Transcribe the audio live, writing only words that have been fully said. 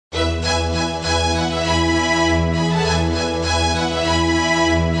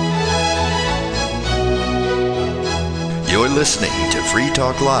listening to Free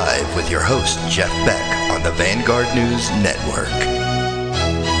Talk Live with your host, Jeff Beck, on the Vanguard News Network.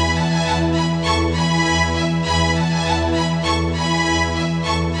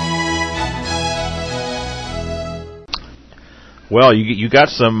 Well, you got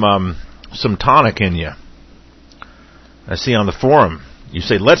some tonic in you. I see on the forum. You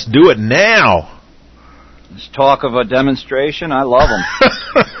say, let's do it now. This talk of a demonstration, I love them.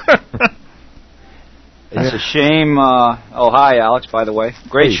 It's a shame. Hi, Alex, by the way.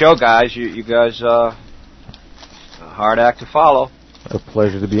 Great show, guys. You guys, a hard act to follow. A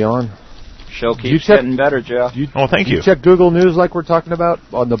pleasure to be on. Show keeps getting better, Jeff. Thank you. You check Google News like we're talking about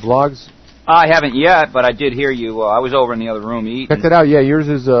on the blogs? I haven't yet, but I did hear you. I was over in the other room eating. Check that out. Yeah, yours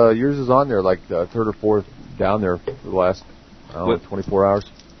is on there, like third or fourth down there for the last 24 hours.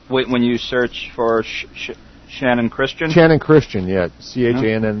 Wait, when you search for Shannon Christian? Shannon Christian, yeah.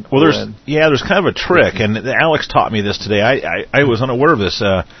 C-H-A-N-N. Well, there's kind of a trick, and Alex taught me this today. I was unaware of this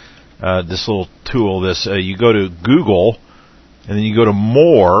this little tool. You go to Google, and then you go to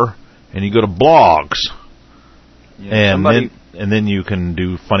More, and you go to Blogs. Yeah, and then you can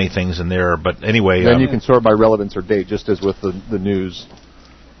do funny things in there. But anyway, then you can sort by relevance or date, just as with the news.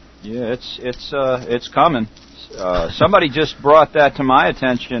 Yeah, it's coming. Somebody just brought that to my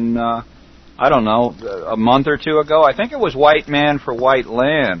attention. I don't know, a month or two ago. I think it was White Man for White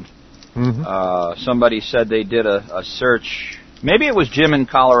Land. Mm-hmm. Somebody said they did a search. Maybe it was Jim in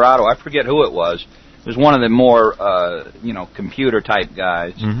Colorado. I forget who it was. It was one of the more computer type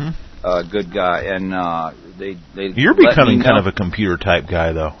guys. Mm-hmm. Good guy, and You're becoming kind of a computer type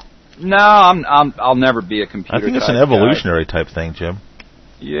guy, though. No, I'll never be a computer. I think it's an evolutionary type thing, Jim.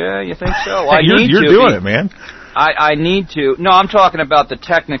 Yeah, you think so? You're doing it, man. I need to. No, I'm talking about the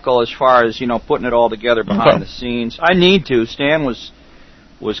technical as far as putting it all together behind the scenes. I need to. Stan was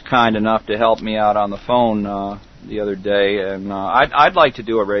kind enough to help me out on the phone the other day, and I'd like to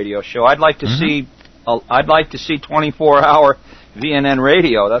do a radio show. I'd like to see 24-hour VNN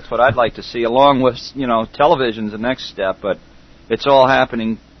radio. That's what I'd like to see, along with television's the next step. But it's all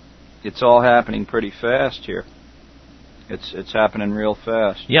happening. It's all happening pretty fast here. It's happening real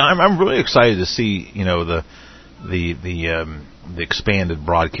fast. Yeah, I'm really excited to see the expanded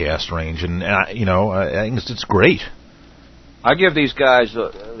broadcast range, and I think it's great. I give these guys,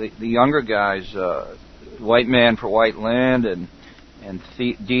 the younger guys, White Man for White Land and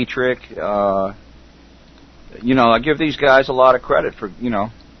Dietrich. I give these guys a lot of credit for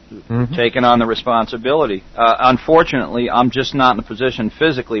taking on the responsibility. Unfortunately, I'm just not in a position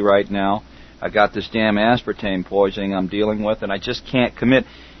physically right now. I got this damn aspartame poisoning I'm dealing with, and I just can't commit.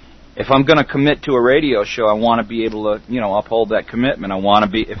 If I'm going to commit to a radio show, I want to be able to, uphold that commitment. I want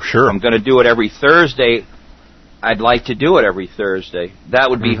to be. If I'm going to do it every Thursday, I'd like to do it every Thursday. That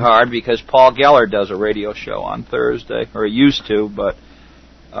would be hard because Paul Geller does a radio show on Thursday, or he used to, but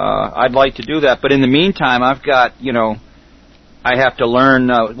I'd like to do that. But in the meantime, I've got, I have to learn.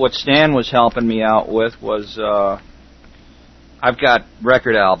 What Stan was helping me out with was I've got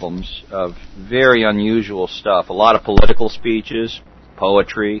record albums of very unusual stuff. A lot of political speeches,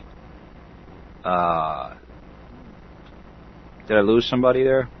 poetry. Did I lose somebody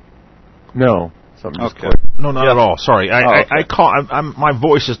there? No. Okay. No, not at all. Sorry. My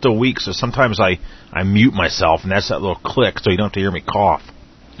voice is still weak, so sometimes I mute myself, and that's that little click, so you don't have to hear me cough.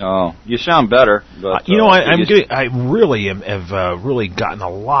 Oh, you sound better. But, I really have really gotten a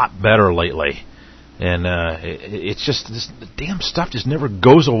lot better lately, and it's just the damn stuff just never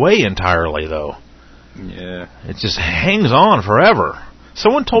goes away entirely, though. Yeah. It just hangs on forever.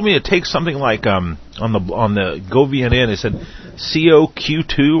 Someone told me to take something like on the Go VNN. They said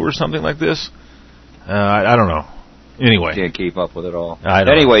COQ2 or something like this. I don't know. Anyway, can't keep up with it all.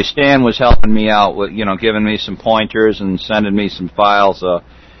 Anyway, Stan was helping me out with giving me some pointers and sending me some files.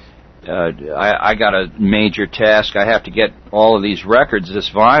 I got a major task. I have to get all of these records, this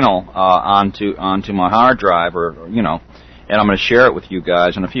vinyl, onto my hard drive, and I'm going to share it with you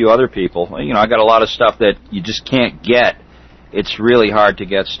guys and a few other people. I got a lot of stuff that you just can't get. It's really hard to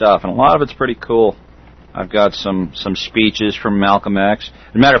get stuff, and a lot of it's pretty cool. I've got some speeches from Malcolm X.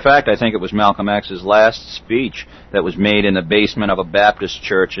 As a matter of fact, I think it was Malcolm X's last speech that was made in the basement of a Baptist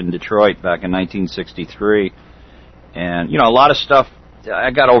church in Detroit back in 1963. And, a lot of stuff.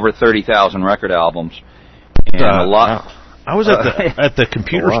 I got over 30,000 record albums. And a lot. I was at the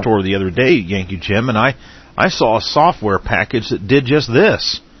computer store the other day, Yankee Jim, and I saw a software package that did just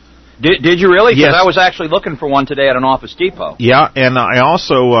this. Did you really? Because Yes. I was actually looking for one today at an Office Depot. Yeah, and I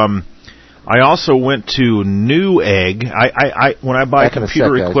also went to Newegg. When I buy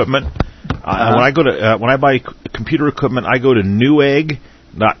computer equipment, when I buy computer equipment, I go to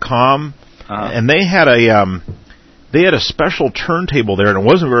Newegg.com, and they had they had a special turntable there, and it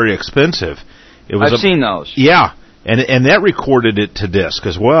wasn't very expensive. I've seen those. Yeah, and that recorded it to disc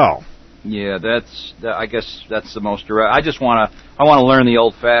as well. Yeah, I guess that's the most direct. I want to learn the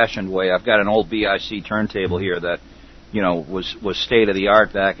old-fashioned way. I've got an old BIC turntable here that, was state of the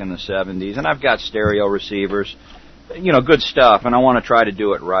art back in the 70s, and I've got stereo receivers, good stuff, and I want to try to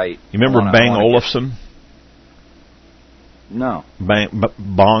do it right. You remember Bang Olufsen? No.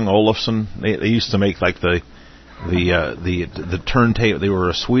 Bang Olufsen. They used to make like the turntable. They were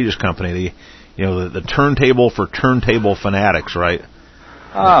a Swedish company. The turntable for turntable fanatics, right?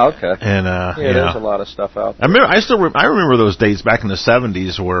 Oh, okay. And there's a lot of stuff out there. I remember those days back in the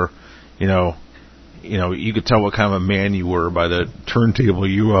 70s where, you could tell what kind of a man you were by the turntable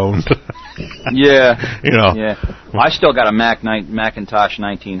you owned. Yeah. Yeah. Well, I still got a Macintosh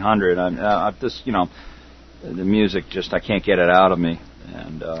 1900. The music I can't get it out of me.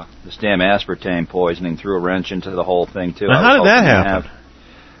 And this damn aspartame poisoning threw a wrench into the whole thing, too. Now, how did that happen?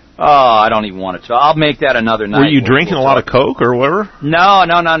 I don't even want to talk. I'll make that another night. Were you drinking a lot of Coke or whatever? No.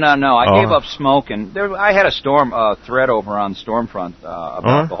 I gave up smoking. I had a thread over on Stormfront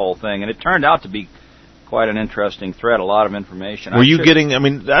about the whole thing, and it turned out to be quite an interesting thread, a lot of information. Were you getting,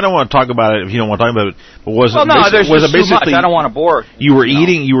 I don't want to talk about it if you don't want to talk about it, but was it basically too much. I don't want to bore you were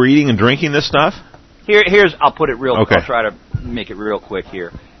eating and drinking this stuff? I'll put it real quick. I'll try to make it real quick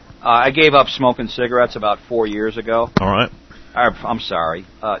here. I gave up smoking cigarettes about 4 years ago. All right. I'm sorry,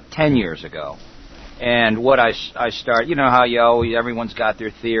 10 years ago. And what I start, how everyone's got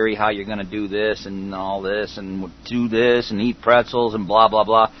their theory, how you're going to do this and all this and do this and eat pretzels and blah, blah,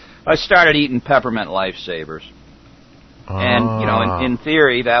 blah. I started eating peppermint lifesavers. And, in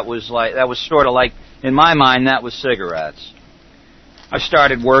theory, that was sort of like, in my mind, that was cigarettes. I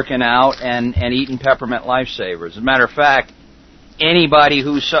started working out and eating peppermint lifesavers. As a matter of fact, anybody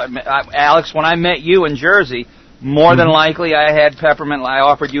Alex, when I met you in Jersey, more than likely I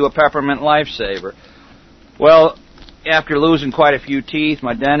offered you a peppermint lifesaver. Well, after losing quite a few teeth,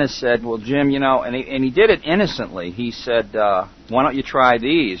 my dentist said, well, Jim, and he did it innocently. He said, why don't you try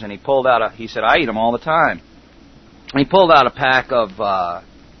these? And he said, I eat them all the time. And he pulled out a pack of, I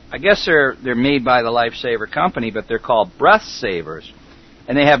guess they're made by the Lifesaver company, but they're called Breath Savers.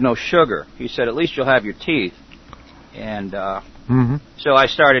 And they have no sugar. He said, at least you'll have your teeth. And so I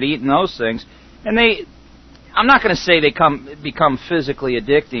started eating those things. And I'm not going to say they become physically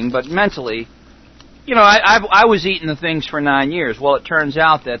addicting, but mentally, I was eating the things for 9 years. Well, it turns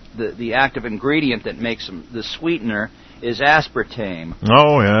out that the active ingredient that makes them, the sweetener, is aspartame.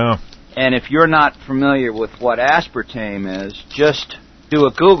 Oh, yeah. And if you're not familiar with what aspartame is, just do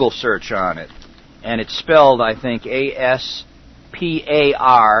a Google search on it. And it's spelled, I think, ASPARTAME.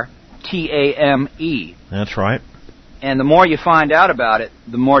 That's right. And the more you find out about it,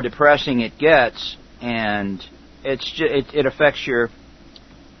 the more depressing it gets. And it affects your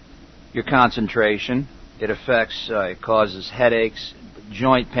concentration. It causes headaches,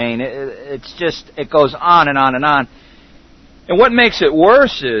 joint pain. It goes on and on and on. And what makes it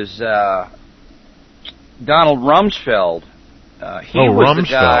worse is Donald Rumsfeld. He was the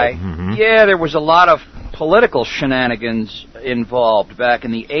guy. Mm-hmm. Yeah, there was a lot of political shenanigans involved back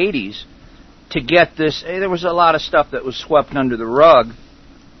in the 80s to get this. There was a lot of stuff that was swept under the rug.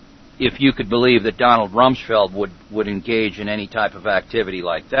 If you could believe that Donald Rumsfeld would engage in any type of activity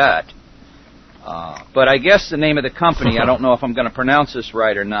like that. But I guess the name of the company, I don't know if I'm going to pronounce this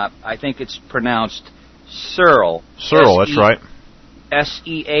right or not. I think it's pronounced Searle. Searle, that's right.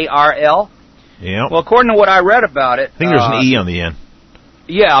 Searl? Yeah. Well, according to what I read about it... I think there's an E on the end.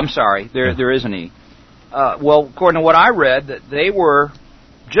 Yeah, I'm sorry. There is an E. Well, according to what I read, that they were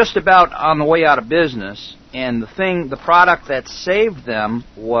just about on the way out of business, and the product that saved them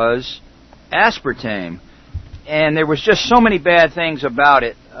was aspartame. And there was just so many bad things about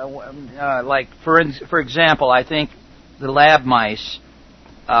it. Like, for example, I think the lab mice,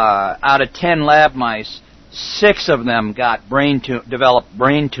 out of 10 lab mice, 6 of them got developed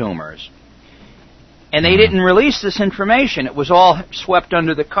brain tumors. And they didn't release this information. It was all swept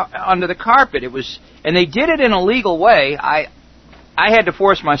under the carpet. And they did it in a legal way. I had to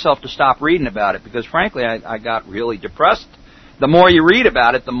force myself to stop reading about it because, frankly, I got really depressed. The more you read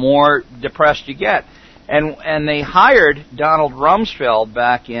about it, the more depressed you get. And they hired Donald Rumsfeld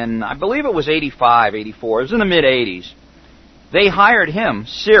back in, I believe it was 85, 84. It was in the mid-'80s. They hired him,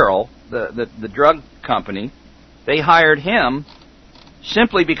 Searle, the drug company. They hired him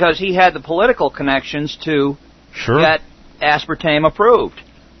simply because he had the political connections to get aspartame approved.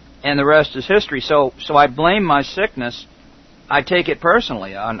 And the rest is history. So I blame my sickness. I take it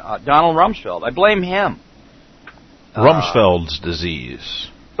personally on Donald Rumsfeld. I blame him. Rumsfeld's disease.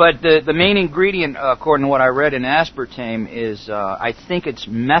 But the main ingredient, according to what I read in aspartame, is I think it's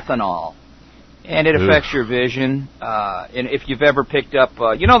methanol, and it affects your vision. And if you've ever picked up,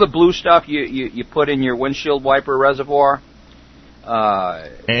 the blue stuff you put in your windshield wiper reservoir,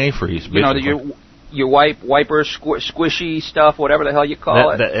 antifreeze. Your wiper squishy stuff, whatever the hell you call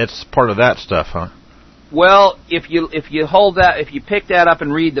it. It's part of that stuff, huh? Well, if you pick that up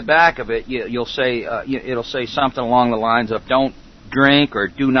and read the back of it, you'll say it'll say something along the lines of "don't drink" or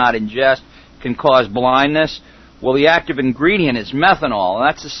 "do not ingest," can cause blindness. Well, the active ingredient is methanol, and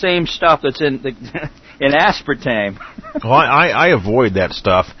that's the same stuff that's in aspartame. Well, I avoid that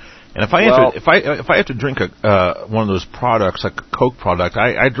stuff, and if I have to drink one of those products, like a Coke product,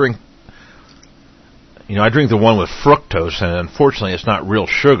 I drink. I drink the one with fructose, and unfortunately, it's not real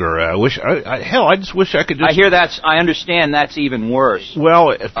sugar. I just wish I could just. I understand that's even worse.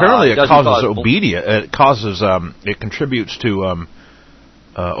 Well, apparently it causes obesity. It contributes to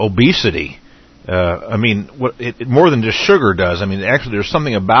obesity. More than just sugar does. I mean, actually, there's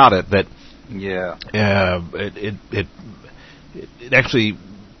something about it that. Yeah. It actually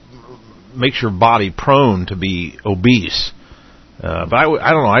makes your body prone to be obese. But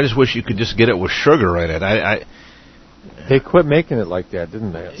I don't know. I just wish you could just get it with sugar in it. They quit making it like that,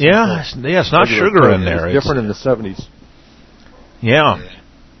 didn't they? It's not sugar in there. It's different in the 70s. Yeah.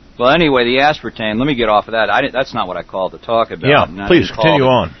 Well, anyway, the aspartame. Let me get off of that. That's not what I called to talk about. Yeah, please continue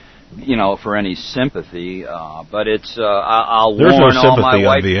on. For any sympathy, but it's I'll There's warn no all my sympathy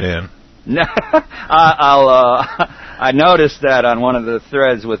wife. on VNN. No, I noticed that on one of the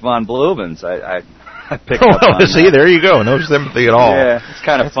threads with von Blubens. I picked up on see, that. There you go. No sympathy at all. Yeah, it's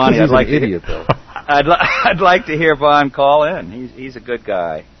kind of funny. He's an idiot, though. I'd like to hear Von call in. He's a good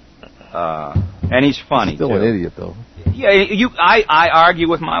guy, and he's funny. Still too. an idiot, though. Yeah, I argue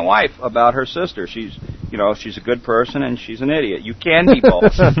with my wife about her sister. She's a good person and she's an idiot. You can be both.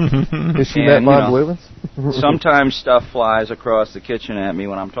 Is she met Von Blubens? Sometimes stuff flies across the kitchen at me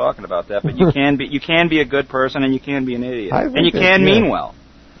when I'm talking about that, but you can be a good person and you can be an idiot, and you can mean well.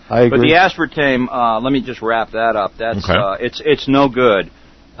 I agree. But the aspartame, let me just wrap that up. That's okay. It's no good.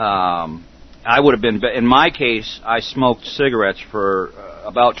 I would have been, in my case, I smoked cigarettes for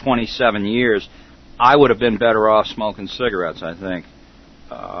about 27 years. I would have been better off smoking cigarettes, I think.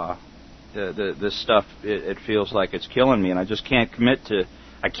 This stuff, it feels like it's killing me, and I just can't commit to.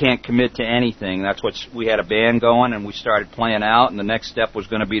 I can't commit to anything. That's we had a band going, and we started playing out, and the next step was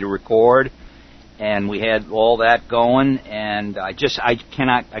going to be to record. And we had all that going, and I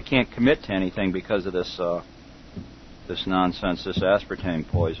can't commit to anything because of this nonsense, this aspartame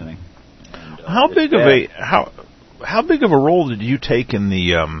poisoning. And, how big of a role did you take in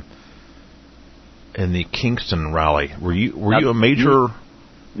the Kingston rally? Were you a major?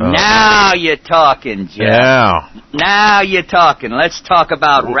 Now you're talking, Jeff. Yeah. Now you're talking. Let's talk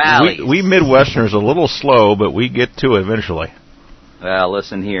about rallies. We Midwesterners are a little slow, but we get to it eventually. Well,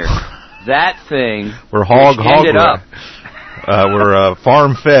 listen here. That thing. We're hog. Up. We're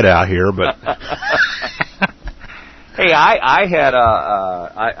farm fed out here, but. Hey,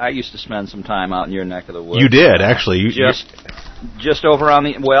 I used to spend some time out in your neck of the woods. You did, actually. Just over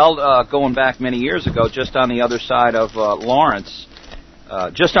on going back many years ago, just on the other side of Lawrence,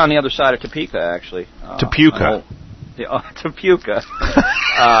 just on the other side of Topeka, actually. Topeka. Topeka.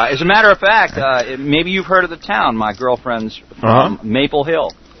 As a matter of fact, maybe you've heard of the town. My girlfriend's from Maple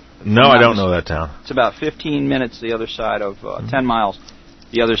Hill. No, I don't know that town. It's about 15 minutes the other side of 10 miles,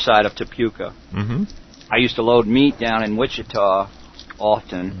 the other side of Topeka. Mm-hmm. I used to load meat down in Wichita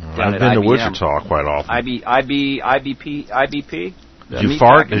often. I've been to Wichita quite often. IBP. Did you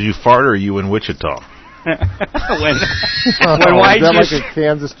fart? Did you fart, or are you in Wichita? when whites is that like a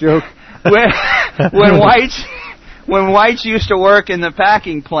Kansas joke? When whites used to work in the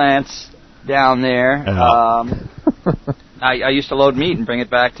packing plants down there. I used to load meat and bring it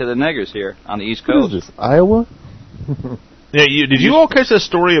back to the niggers here on the East Coast. What is this, Iowa? Yeah, did you all catch that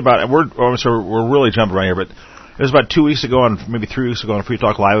story about? We're really jumping right here, but it was about 2 weeks ago, maybe 3 weeks ago on Free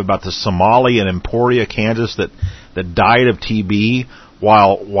Talk Live about the Somali in Emporia, Kansas, that died of TB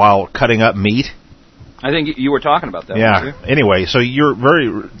while cutting up meat. I think you were talking about that. Yeah. Weren't you? Anyway, so you're very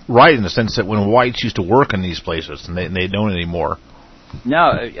right in the sense that when whites used to work in these places, and they don't anymore.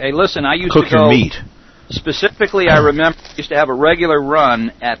 No, hey, listen, I used to go... your meat. Specifically, I remember I used to have a regular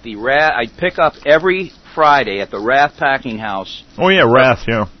run at the I'd pick up every Friday at the Rath Packing House. Oh, yeah, Rath,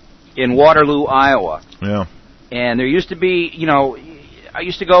 yeah. In Waterloo, Iowa. Yeah. And there used to be, I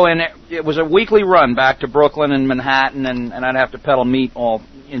used to go in, it was a weekly run back to Brooklyn and Manhattan, and I'd have to peddle meat all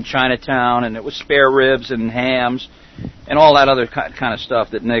in Chinatown, and it was spare ribs and hams and all that other kind of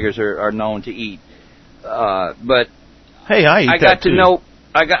stuff that niggers are known to eat. But hey, I eat I got that too. to know.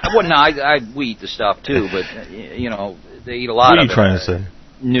 We eat the stuff too, but they eat a lot of it. What are you trying to say?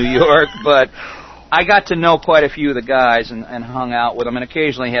 New York, but I got to know quite a few of the guys and hung out with them, and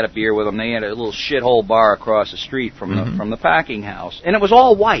occasionally had a beer with them. They had a little shithole bar across the street from the packing house, and it was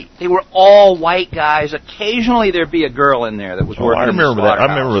all white. They were all white guys. Occasionally there'd be a girl in there that was working. I remember in the slaughterhouse.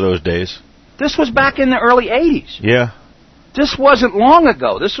 that. I remember those days. This was back in the early '80s. Yeah. This wasn't long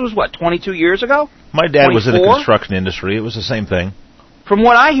ago. This was, 22 years ago? My dad 24? was in the construction industry. It was the same thing. From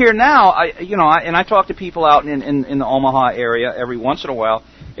what I hear now, I talk to people out in the Omaha area every once in a while.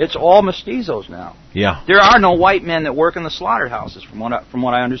 It's all mestizos now. Yeah. There are no white men that work in the slaughterhouses, from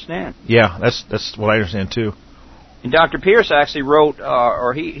what I understand. Yeah, that's what I understand too. And Dr. Pierce actually wrote,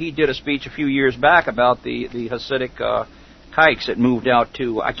 he did a speech a few years back about the Hasidic kikes that moved out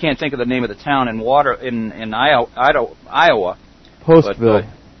to, I can't think of the name of the town in Iowa. Postville.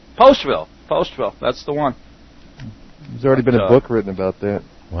 Postville. That's the one. There's already been a book written about that.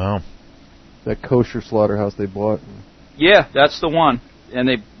 Wow. That kosher slaughterhouse they bought. Yeah, that's the one. And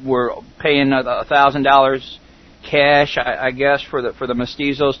they were paying $1,000 cash, I guess, for the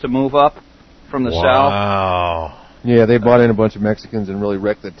mestizos to move up from the south. Wow. Yeah, they bought in a bunch of Mexicans and really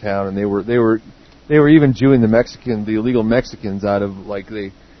wrecked the town, and they were even Jewing the illegal Mexicans out of,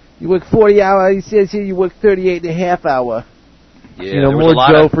 you work 40 hours, he says here you work 38 and a half hour. Yeah, more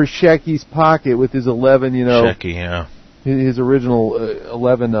dough for Shecky's pocket with his 11, Shecky, yeah. His original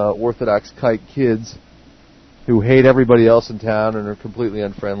 11 Orthodox kike kids who hate everybody else in town and are completely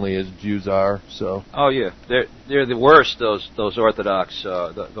unfriendly as Jews are. So. Oh yeah, they're the worst. Those Orthodox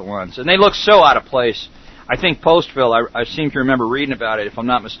the ones, and they look so out of place. I think Postville. I seem to remember reading about it. If I'm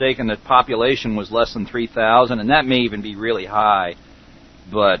not mistaken, the population was less than 3,000, and that may even be really high.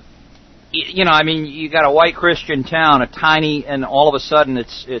 But you got a white Christian town, a tiny, and all of a sudden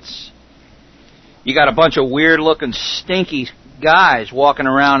it's you got a bunch of weird-looking, stinky guys walking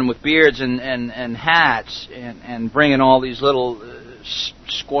around with beards and hats and bringing all these little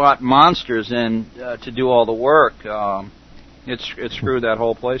squat monsters in to do all the work. It screwed that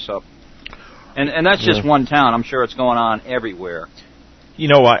whole place up. And that's just one town. I'm sure it's going on everywhere.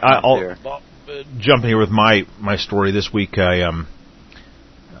 I'll jump in here with my story this week. I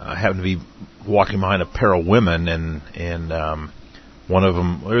happened to be walking behind a pair of women, and one of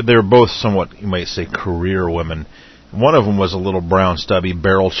them, they were both somewhat, you might say, career women. One of them was a little brown, stubby,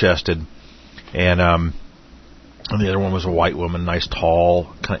 barrel-chested, and the other one was a white woman, nice,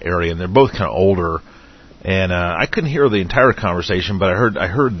 tall, kind of airy, and they're both kind of older. And I couldn't hear the entire conversation, but I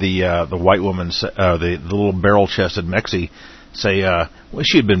heard the white woman, the little barrel-chested Mexi, say, well,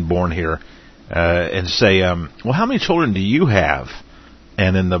 she had been born here, and say, well, how many children do you have?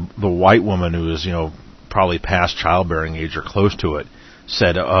 And then the white woman, who was probably past childbearing age or close to it,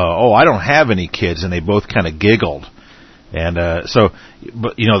 said, oh, I don't have any kids, and they both kind of giggled. And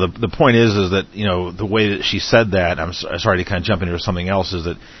but the point is that the way that she said that, I'm sorry to kind of jump into something else, is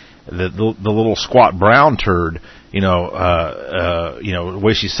that the little squat brown turd, the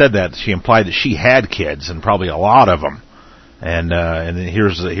way she said that, she implied that she had kids, and probably a lot of them. And then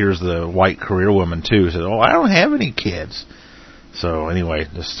here's the white career woman too, said, oh, I don't have any kids. So anyway,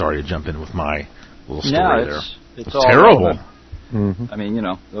 just sorry to jump in with my little story there. It's all terrible. Mm-hmm. I mean,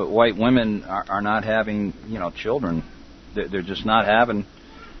 the white women are not having, children. They're just not having.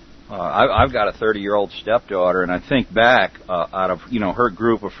 I've got a 30-year-old stepdaughter, and I think back out of her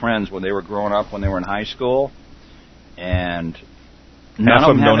group of friends when they were growing up, when they were in high school, and half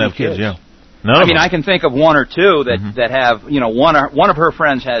of them don't have kids. Yeah, I can think of one or two that have. One of her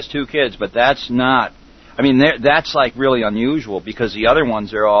friends has 2 kids, but that's not. I mean, that's like really unusual, because the other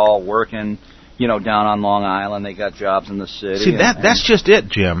ones are all working, down on Long Island. They got jobs in the city. See, that's just it,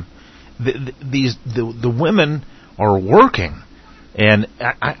 Jim. The women are working, and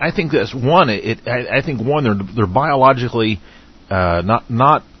I think that's one. I think one, they're biologically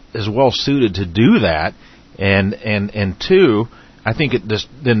not as well suited to do that, and two, I think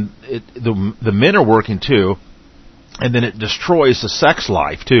the men are working too, and then it destroys the sex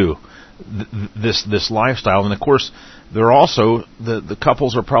life too. This lifestyle, and of course, they're also the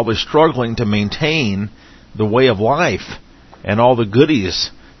couples are probably struggling to maintain the way of life and all the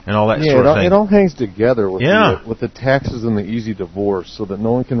goodies and all that sort of thing. It all hangs together with the taxes and the easy divorce, so that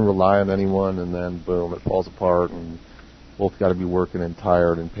no one can rely on anyone, and then boom, it falls apart, and both got to be working and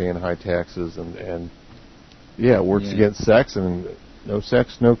tired and paying high taxes, and it works against sex, and no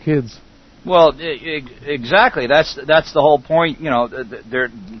sex, no kids. Well, exactly. That's the whole point.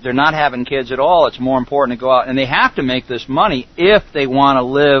 They're not having kids at all. It's more important to go out, and they have to make this money if they want to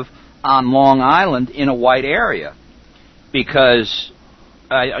live on Long Island in a white area, because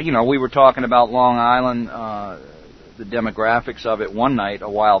we were talking about Long Island the demographics of it one night a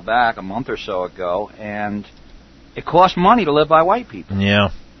while back, a month or so ago, and it costs money to live by white people. Yeah.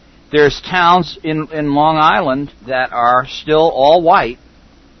 There's towns in Long Island that are still all white,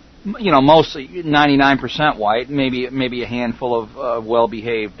 mostly 99% white, maybe a handful of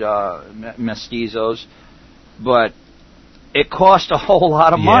well-behaved mestizos, but it costs a whole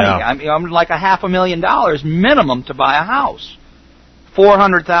lot of money. I mean, I'm like $500,000 minimum to buy a house.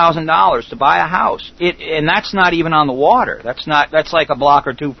 $400,000 to buy a house. And that's not even on the water. That's like a block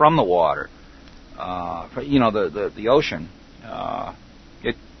or two from the water. The ocean.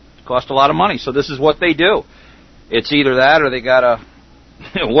 It costs a lot of money. So this is what they do. It's either that or they gotta.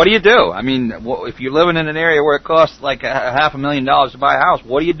 What do you do? I mean, if you're living in an area where it costs like $500,000 to buy a house,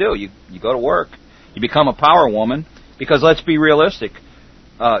 what do? You go to work. You become a power woman. Because let's be realistic.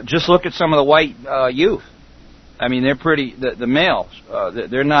 Just look at some of the white youth. I mean, they're pretty. The males,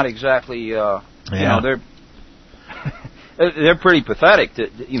 they're not exactly. They're pretty pathetic.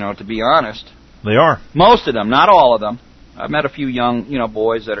 To be honest. They are. Most of them, not all of them. I've met a few young,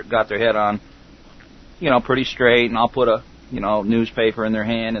 boys that got their head on, pretty straight, and I'll put a, newspaper in their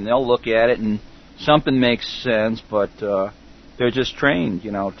hand, and they'll look at it, and something makes sense, but they're just trained,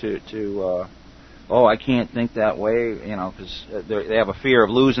 to. I can't think that way, because they have a fear of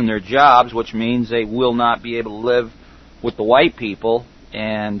losing their jobs, which means they will not be able to live with the white people,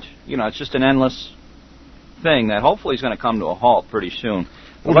 and, it's just an endless thing that hopefully is going to come to a halt pretty soon.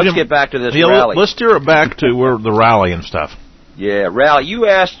 Well, let's get back to this rally. Let's steer it back to where the rally and stuff. Yeah, rally. You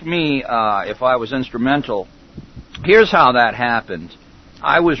asked me if I was instrumental. Here's how that happened.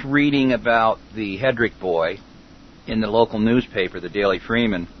 I was reading about the Hedrick boy in the local newspaper, the Daily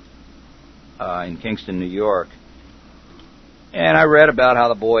Freeman, in Kingston, New York. And I read about how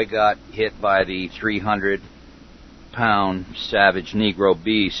the boy got hit by the 300-pound savage Negro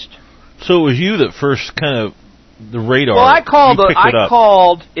beast. So it was you that first kind of, the radar. Well, I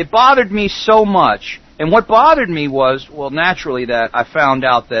called. It bothered me so much. And what bothered me was, naturally, that I found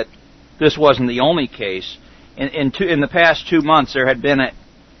out that this wasn't the only case. In the past 2 months, there had been,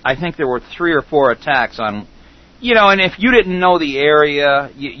 I think there were 3 or 4 attacks on, and if you didn't know the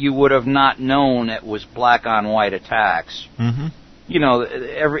area, you would have not known it was black-on-white attacks. Mm-hmm.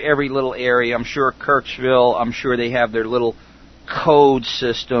 Every little area, I'm sure Kirksville, I'm sure they have their little code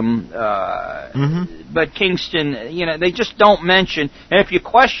system, but Kingston, they just don't mention, and if you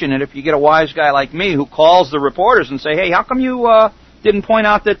question it, if you get a wise guy like me who calls the reporters and say, hey, how come you didn't point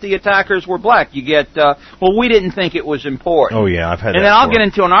out that the attackers were black, you get, we didn't think it was important. Oh yeah, I've had that. And then I'll get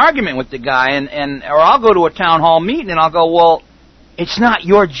into an argument with the guy, or I'll go to a town hall meeting and I'll go, well, it's not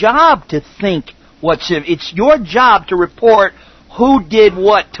your job to think it's your job to report who did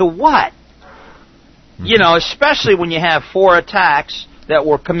what to what. Especially when you have 4 attacks that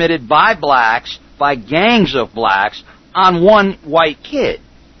were committed by blacks, by gangs of blacks, on one white kid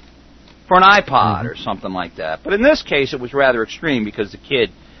for an iPod or something like that. But in this case, it was rather extreme because the kid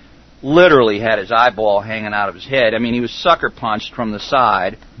literally had his eyeball hanging out of his head. I mean, he was sucker punched from the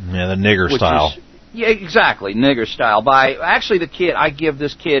side. Yeah, the nigger style. Yeah, exactly, nigger style. Actually, the kid, I give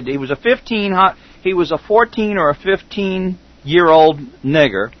this kid, he was a 14 or a 15-year-old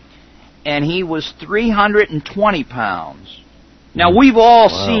nigger. And he was 320 pounds. Now, we've all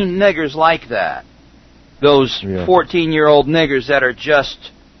seen niggers like that. Those 14-year-old niggers that are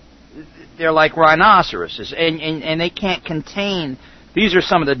they're like rhinoceroses. And they can't contain. These are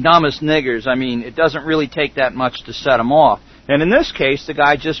some of the dumbest niggers. I mean, it doesn't really take that much to set them off. And in this case, the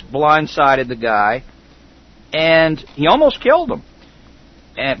guy just blindsided the guy. And he almost killed him.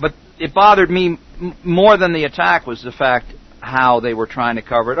 But it bothered me more than the attack was the fact how they were trying to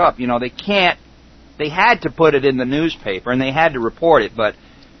cover it up. They had to put it in the newspaper, and they had to report it, but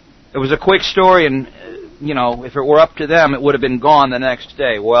it was a quick story, and, if it were up to them, it would have been gone the next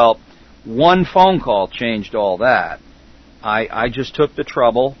day. Well, one phone call changed all that. I just took the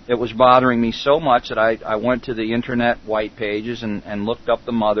trouble. It was bothering me so much that I went to the internet white pages and looked up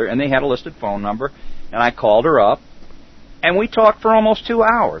the mother, and they had a listed phone number, and I called her up, and we talked for almost 2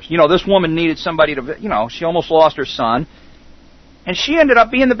 hours. This woman needed somebody to, she almost lost her son. And she ended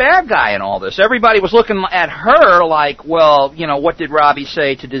up being the bad guy in all this. Everybody was looking at her like, well, what did Robbie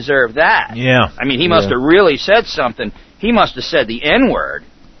say to deserve that? Yeah. I mean, he must have really said something. He must have said the N-word,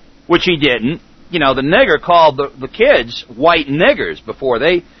 which he didn't. The nigger called the kids white niggers before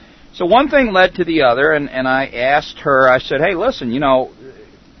they... So one thing led to the other, and I asked her, I said, hey, listen,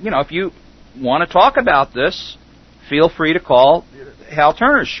 if you want to talk about this, feel free to call Hal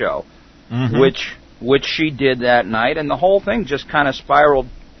Turner's show, which she did that night, and the whole thing just kind of spiraled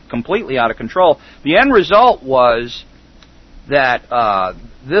completely out of control. The end result was that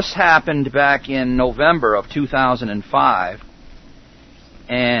this happened back in November of 2005,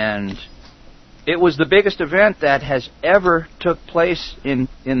 and it was the biggest event that has ever took place in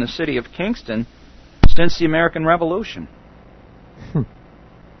the city of Kingston since the American Revolution.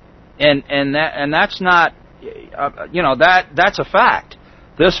 And that's not, that's a fact.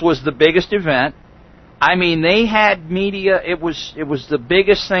 This was the biggest event. I mean, they had media. It was the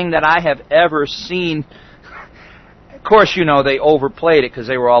biggest thing that I have ever seen. Of course, they overplayed it because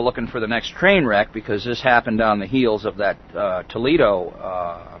they were all looking for the next train wreck, because this happened on the heels of that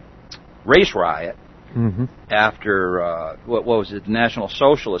Toledo race riot after, what was it, the National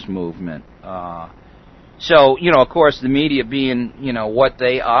Socialist movement. So, of course, the media being, what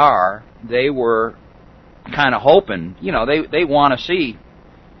they are, they were kind of hoping, they want to see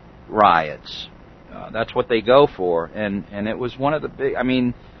riots. That's what they go for. And it was one of the big,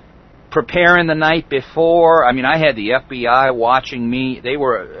 preparing the night before. I had the FBI watching me.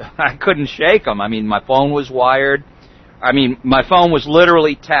 I couldn't shake them. My phone was wired. My phone was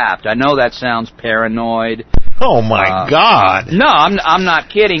literally tapped. I know that sounds paranoid. Oh my God! No, I'm not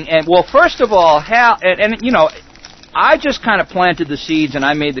kidding. And well, first of all, Hal, and I just kind of planted the seeds, and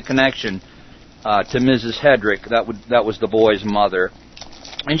I made the connection to Mrs. Hedrick. That was the boy's mother,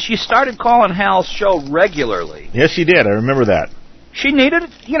 and she started calling Hal's show regularly. Yes, she did. I remember that. She needed,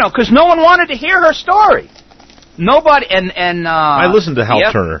 because no one wanted to hear her story. Nobody, and I listened to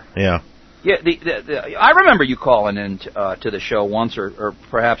Hal Turner. Yeah. Yeah, I remember you calling in to the show once, or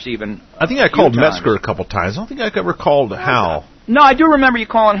perhaps even. I think I called Metzger a couple times. I don't think I ever called Hal. No, I do remember you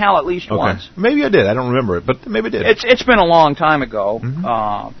calling Hal at least once. Maybe I did. I don't remember it, but maybe I did. It's been a long time ago.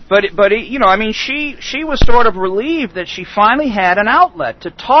 But she was sort of relieved that she finally had an outlet to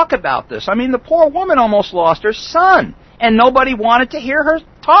talk about this. The poor woman almost lost her son, and nobody wanted to hear her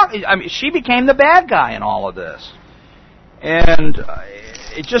talk. She became the bad guy in all of this, and.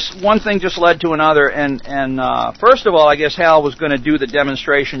 One thing just led to another, and first of all, I guess Hal was going to do the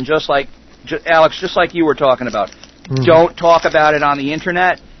demonstration Alex, just like you were talking about. Don't talk about it on the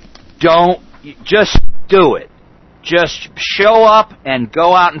internet. Just do it. Just show up and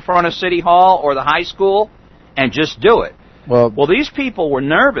go out in front of City Hall or the high school and just do it. Well, these people were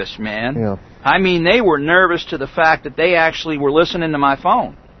nervous, man. Yeah. They were nervous to the fact that they actually were listening to my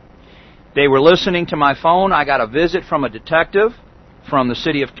phone. They were listening to my phone. I got a visit from a detective from the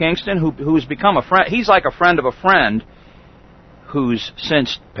city of Kingston, who's become a friend. He's like a friend of a friend who's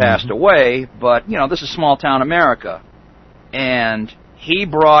since passed away, but, this is small-town America. And he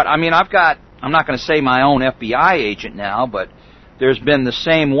brought, I'm not going to say my own FBI agent now, but there's been the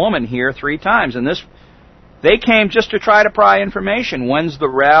same woman here 3 times, and they came just to try to pry information. When's the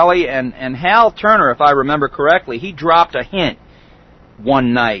rally? And Hal Turner, if I remember correctly, he dropped a hint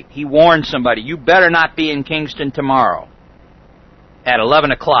one night. He warned somebody, you better not be in Kingston tomorrow at 11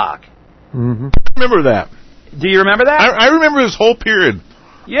 o'clock. I remember that. Do you remember that? I remember this whole period.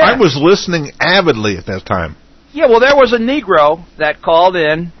 Yeah. I was listening avidly at that time. Yeah, well, there was a Negro that called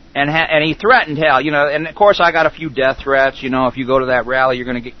in, and he threatened Hal, and of course I got a few death threats, if you go to that rally you're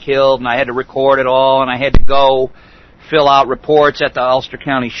going to get killed, and I had to record it all, and I had to go fill out reports at the Ulster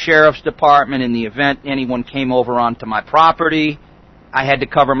County Sheriff's Department in the event anyone came over onto my property. I had to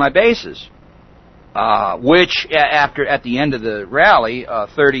cover my bases. Which, at the end of the rally,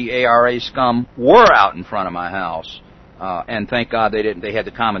 30 ARA scum were out in front of my house, and thank God they didn't. They had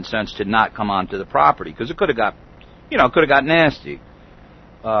the common sense to not come onto the property, because it could have got nasty.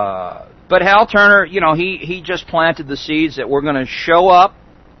 But Hal Turner, he just planted the seeds that we're going to show up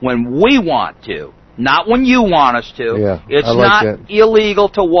when we want to, not when you want us to. Yeah, it's I like not that. illegal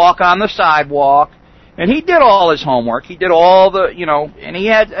to walk on the sidewalk. And he did all his homework. He did all the, and he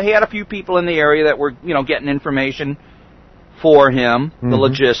had a few people in the area that were, getting information for him, the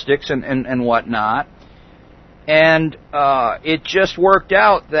logistics and whatnot. And it just worked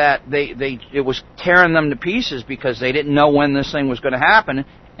out that it was tearing them to pieces because they didn't know when this thing was going to happen.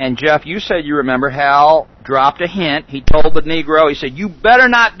 And Jeff, you said you remember Hal dropped a hint. He told the Negro, he said, you better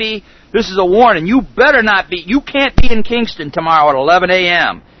not be, this is a warning, you can't be in Kingston tomorrow at 11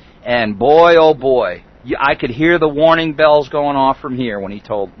 a.m. And boy, oh boy, I could hear the warning bells going off from here when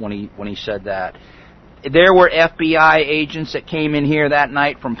he said that. There were FBI agents that came in here that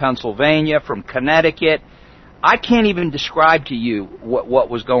night from Pennsylvania, from Connecticut. I can't even describe to you what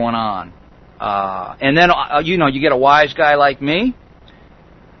was going on. And then you get a wise guy like me.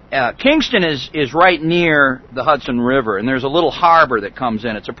 Kingston is right near the Hudson River, and there's a little harbor that comes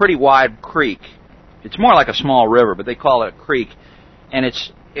in. It's a pretty wide creek. It's more like a small river, but they call it a creek, and it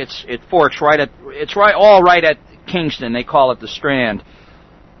forks right at Kingston. They call it the Strand.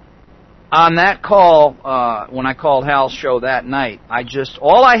 on that call, when I called Hal's show that night,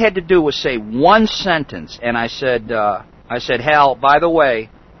 all I had to do was say one sentence, and I said, Hal, by the way,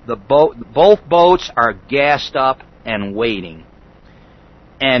 both boats are gassed up and waiting.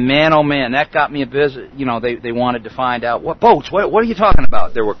 And man, oh man, that got me a visit. You know, they wanted to find out what boats. What are you talking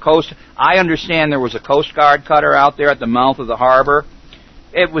about? There were I understand there was a Coast Guard cutter out there at the mouth of the harbor.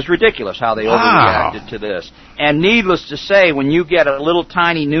 It was ridiculous how they overreacted to this. And needless to say, when you get a little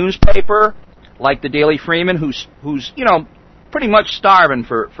tiny newspaper like the Daily Freeman, who's pretty much starving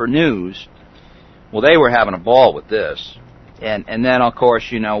for news, well, they were having a ball with this. And then of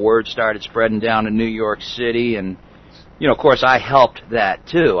course, word started spreading down to New York City, and of course, I helped that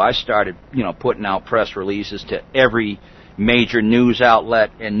too. I started, putting out press releases to every major news outlet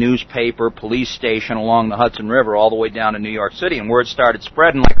and newspaper, police station along the Hudson River, all the way down to New York City, and word started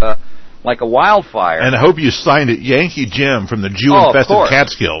spreading like a wildfire. And I hope you signed it, Yankee Jim from the Jew-infested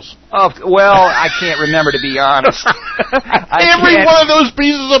Catskills. Well, I can't remember, to be honest. Every one of those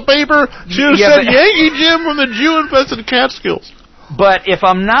pieces of paper should have said Yankee Jim from the Jew-infested Catskills. But if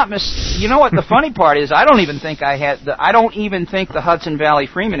I'm not you know what the funny part is? I don't even think the Hudson Valley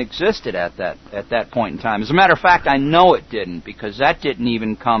Freeman existed at that point in time. As a matter of fact, I know it didn't, because that didn't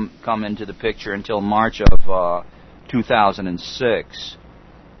even come into the picture until March of 2006,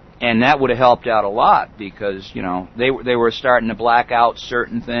 and that would have helped out a lot, because they were starting to black out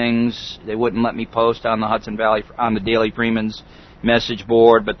certain things. They wouldn't let me post on the Daily Freeman's message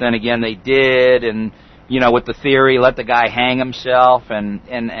board, but then again they did, and with the theory, let the guy hang himself,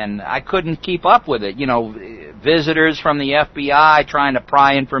 and I couldn't keep up with it. Visitors from the FBI trying to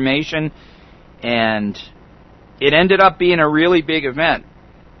pry information, and it ended up being a really big event.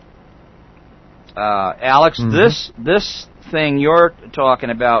 Alex, this thing you're talking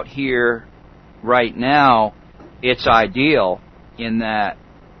about here right now, it's ideal in that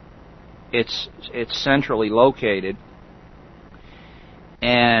it's centrally located,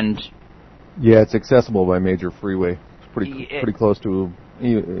 and yeah, it's accessible by major freeway. It's pretty close to.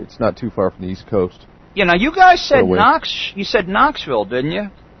 It's not too far from the East Coast. You guys said You said Knoxville, didn't you?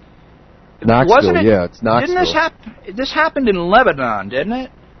 Knoxville, Wasn't it? Yeah, it's Knoxville. Didn't this happened in Lebanon, didn't it?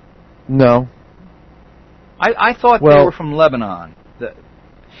 No. I thought they were from Lebanon.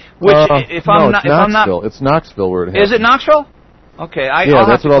 It's Knoxville. It's Knoxville where it happened. Is it Knoxville? Okay.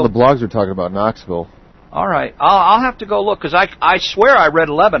 That's what all the blogs are talking about. Knoxville. All right, I'll have to go look, because I swear I read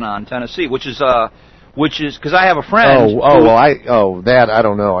Lebanon, Tennessee, which is because I have a friend. That I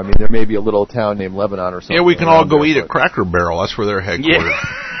don't know. I mean, there may be a little town named Lebanon or something. Yeah, we can all go eat at Cracker Barrel. That's where they're headquartered. Yeah.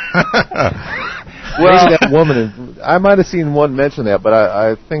 Well, that woman, I might have seen one mention that, but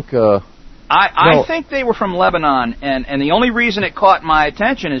I think. I think they were from Lebanon, and the only reason it caught my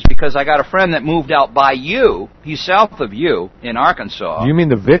attention is because I got a friend that moved out by you. He's south of you in Arkansas. You mean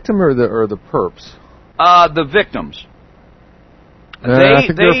the victim or the perps? The victims. I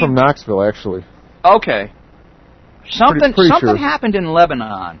think they're from Knoxville, actually. Okay. Something sure. happened in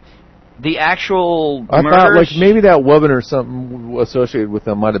Lebanon. The actual I murders. thought maybe that woman or something associated with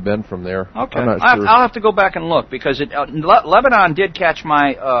them might have been from there. Okay. I'm not sure. I'll have to go back and look, because Lebanon did catch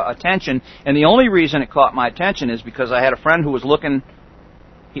my attention, and the only reason it caught my attention is because I had a friend who was looking.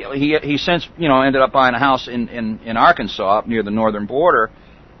 He since ended up buying a house in Arkansas, up near the northern border.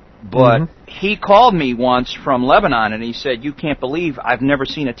 But he called me once from Lebanon, and he said, "You can't believe I've never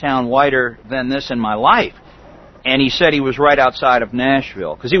seen a town whiter than this in my life." And he said he was right outside of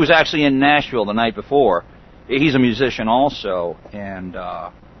Nashville, because he was actually in Nashville the night before. He's a musician also, and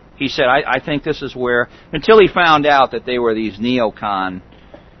he said, I think this is where, until he found out that they were these neocon,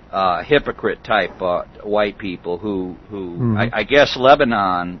 hypocrite-type white people who I guess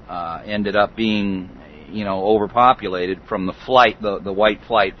Lebanon ended up being overpopulated from the white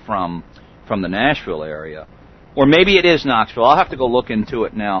flight from the Nashville area. Or maybe it is Knoxville. I'll have to go look into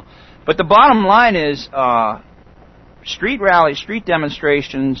it now. But the bottom line is, street rallies, street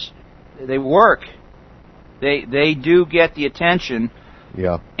demonstrations, they work. They do get the attention.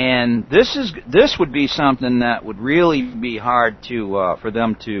 Yeah. And this would be something that would really be hard for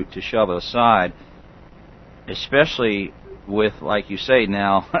them to shove aside, especially with, like you say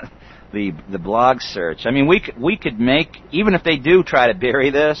now, the blog search. I mean, we could make, even if they do try to bury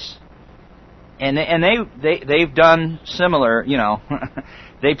this, and they've done similar,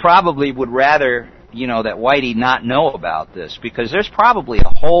 they probably would rather that Whitey not know about this, because there's probably a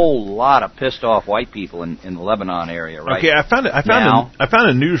whole lot of pissed off white people in the Lebanon area right now. Okay, I found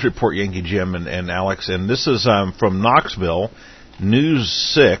a news report, Yankee Jim and Alex, and this is from Knoxville, News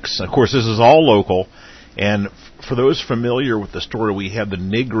 6. Of course, this is all local, and for those familiar with the story, we had the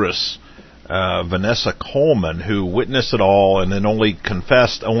Negress Vanessa Coleman, who witnessed it all and then only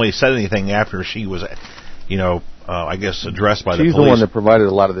said anything after she was, I guess, addressed by the police. She's the one that provided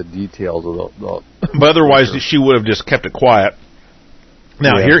a lot of the details of the but otherwise, she would have just kept it quiet.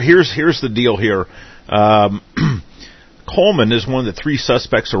 Now, here's the deal here. Coleman is one of the 3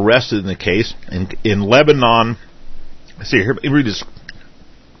 suspects arrested in the case in Lebanon. See, here, read this.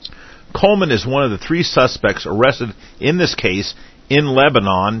 Coleman is one of the 3 suspects arrested in this case in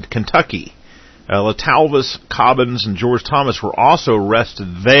Lebanon, Kentucky. LaTalvis, Cobbins, and George Thomas were also arrested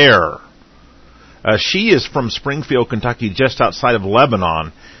there. She is from Springfield, Kentucky, just outside of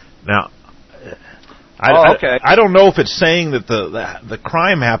Lebanon. Now, I don't know if it's saying that the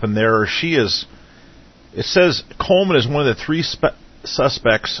crime happened there, or she is. It says Coleman is one of the 3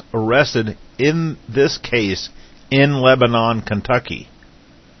 suspects arrested in this case in Lebanon, Kentucky.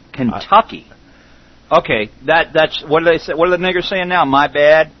 Kentucky. Okay, that's what do they say? What are the niggers saying now? My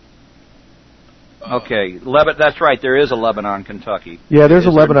bad. Okay, that's right. There is a Lebanon, Kentucky. Yeah, there's a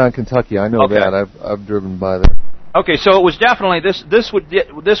Lebanon, Kentucky. I know that. I've driven by there. Okay, so it was definitely this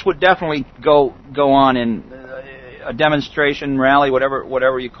would definitely go on in a demonstration, rally,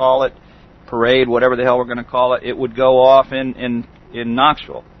 whatever you call it, parade, whatever the hell we're going to call it. It would go off in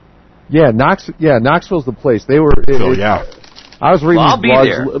Knoxville. Yeah, Knoxville's the place. They were. I was reading these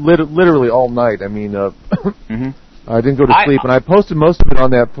blogs literally all night. I mean, I didn't go to sleep, and I posted most of it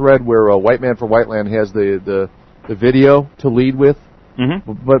on that thread where White Man for Whiteland has the video to lead with.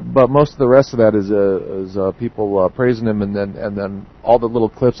 Mm-hmm. But most of the rest of that is people praising him, and then all the little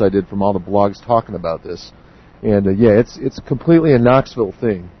clips I did from all the blogs talking about this. And it's completely a Knoxville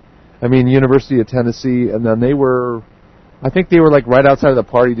thing. I mean, University of Tennessee, and then I think they were like right outside of the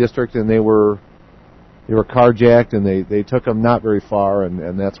party district, and they were carjacked, and they took them not very far,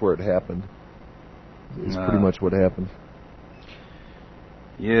 and that's where it happened. It's pretty much what happened.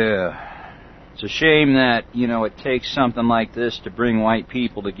 Yeah. It's a shame that, it takes something like this to bring white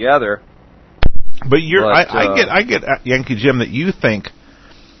people together. But I get Yankee Jim, that you think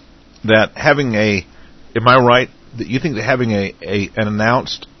that having am I right, that you think that having an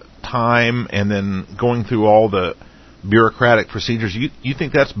announced time and then going through all the bureaucratic procedures, you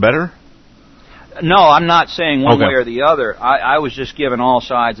think that's better? No, I'm not saying one way or the other. I was just giving all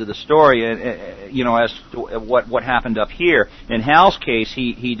sides of the story, as to what happened up here. In Hal's case,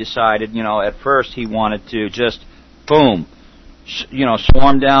 he decided, at first he wanted to just, boom,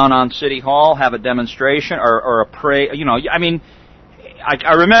 swarm down on City Hall, have a demonstration or a parade. I mean,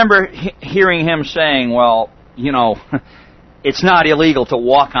 I remember hearing him saying, well, it's not illegal to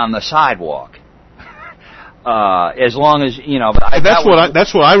walk on the sidewalk, as long as But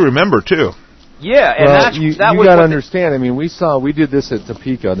that's what I remember too. Yeah, and you got to understand. I mean, we did this at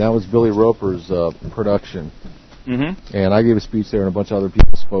Topeka, and that was Billy Roper's production. Mm-hmm. And I gave a speech there, and a bunch of other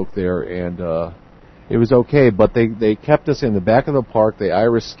people spoke there, and it was okay. But they kept us in the back of the park. They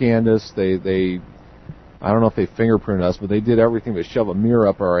iris scanned us. They I don't know if they fingerprinted us, but they did everything but shove a mirror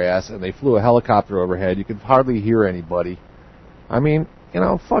up our ass, and they flew a helicopter overhead. You could hardly hear anybody. I mean,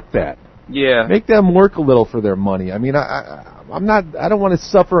 fuck that. Yeah. Make them work a little for their money. I mean, I don't want to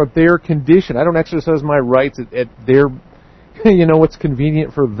suffer at their condition. I don't exercise my rights at their, what's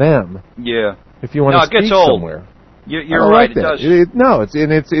convenient for them. Yeah. If you want to speak somewhere. You're right. It does.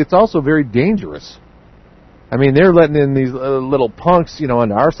 It's also very dangerous. I mean, they're letting in these little punks,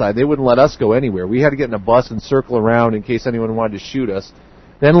 on our side. They wouldn't let us go anywhere. We had to get in a bus and circle around in case anyone wanted to shoot us.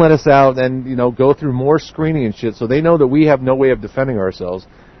 Then let us out and, go through more screening and shit, so they know that we have no way of defending ourselves.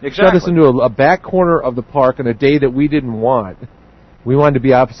 Exactly. Shut us into a back corner of the park on a day that we didn't want. We wanted to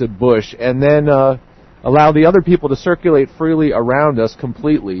be opposite Bush, and then allow the other people to circulate freely around us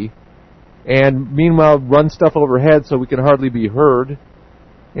completely, and meanwhile run stuff overhead so we can hardly be heard.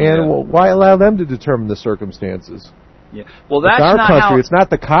 And why allow them to determine the circumstances? Yeah. Well, that's it's our not country. It's not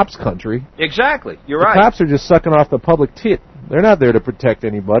the cops' country. Exactly. You're right. The cops are just sucking off the public tit. They're not there to protect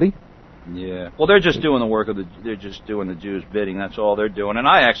anybody. Yeah. Well, they're just doing the work of they're just doing the Jews' bidding. That's all they're doing. And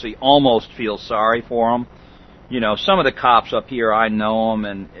I actually almost feel sorry for them. Some of the cops up here, I know them,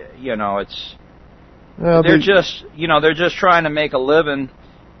 and it's they're just trying to make a living.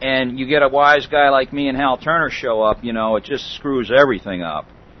 And you get a wise guy like me and Hal Turner show up, it just screws everything up.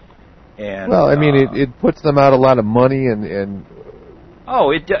 And well, I mean, it puts them out a lot of money, and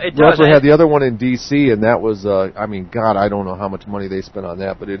it does. We also had the other one in D.C., and that was, God, I don't know how much money they spent on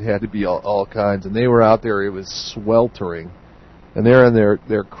that, but it had to be all kinds. And they were out there, it was sweltering. And they're in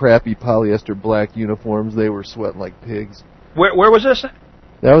their crappy polyester black uniforms. They were sweating like pigs. Where was this?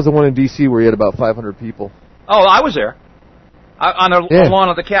 That was the one in D.C. where you had about 500 people. Oh, I was there. On the lawn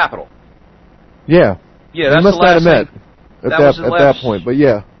of the Capitol. Yeah. Yeah, that's we must the last not have met at that point, but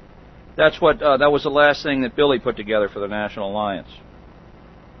yeah. That's what that was the last thing that Billy put together for the National Alliance.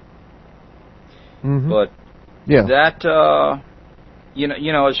 Mm-hmm. But yeah, that you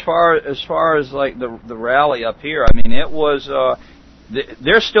know, as far as like the rally up here, I mean, it was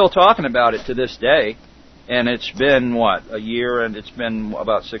they're still talking about it to this day, and it's been what, a year, and it's been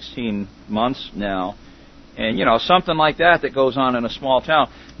about 16 months now. And, you know, something like that goes on in a small town.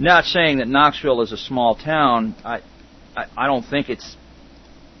 Not saying that Knoxville is a small town. I don't think it's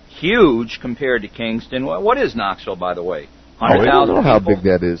huge compared to Kingston. What is Knoxville, by the way? 100,000 I don't know how people? big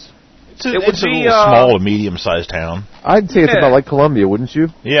that is. It's a little small to medium-sized town. I'd say it's about like Columbia, wouldn't you?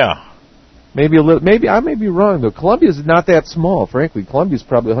 Yeah. Maybe a little. Maybe I may be wrong though. Columbia's not that small, frankly. Columbia's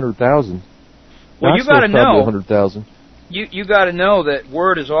probably 100,000. Well, you got to know. 100,000. You got to know that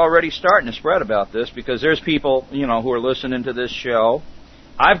word is already starting to spread about this, because there's people, you know, who are listening to this show.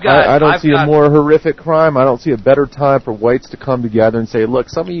 I don't see a more horrific crime. I don't see a better time for whites to come together and say, look,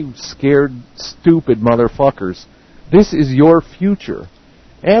 some of you scared, stupid motherfuckers, this is your future.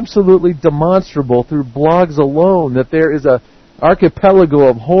 Absolutely demonstrable through blogs alone that there is a archipelago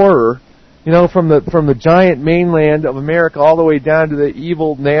of horror, you know, from the giant mainland of America all the way down to the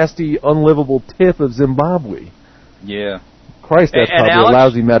evil, nasty, unlivable tip of Zimbabwe. Yeah. Christ, that's probably Alex? a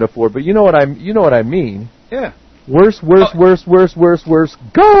lousy metaphor, but you know what I mean. Yeah. Worse, gone.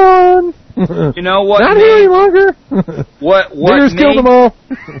 You know what? Not here any longer. What Bears killed them all.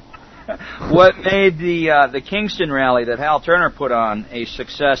 What made the Kingston rally that Hal Turner put on a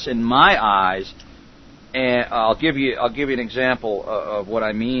success in my eyes, and I'll give you an example of what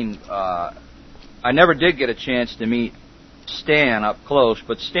I mean. I never did get a chance to meet Stan up close,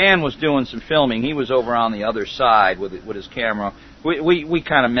 but Stan was doing some filming. He was over on the other side with his camera. We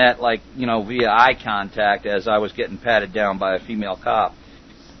kind of met, like, you know, via eye contact as I was getting patted down by a female cop.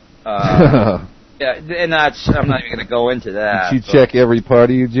 Yeah, and I'm not even going to go into that. Did she check every part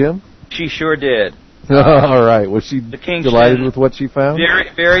of you, Jim? She sure did. All right. Was she delighted with what she found?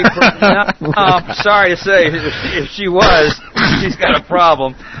 Very. Sorry to say, if she was, she's got a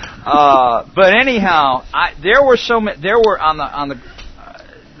problem. But anyhow,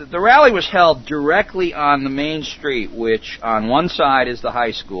 the rally was held directly on the main street, which on one side is the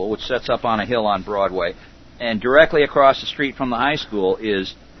high school, which sets up on a hill on Broadway, and directly across the street from the high school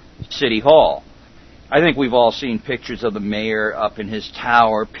is City Hall. I think we've all seen pictures of the mayor up in his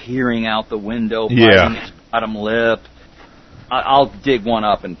tower, peering out the window, biting his bottom lip. I'll dig one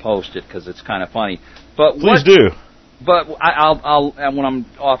up and post it because it's kind of funny. But Please do. But I'll when I'm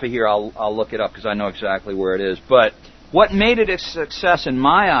off of here, I'll look it up because I know exactly where it is. But what made it a success in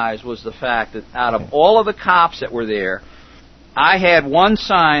my eyes was the fact that out of all of the cops that were there, I had one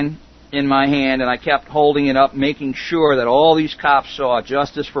sign in my hand and I kept holding it up, making sure that all these cops saw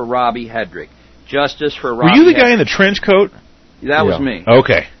 "Justice for Robbie Hedrick." Justice for Robbie. Were you the guy in the trench coat? That was me.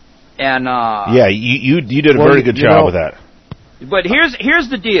 Okay. And you did a very good job with that. But here's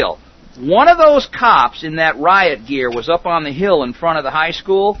the deal. One of those cops in that riot gear was up on the hill in front of the high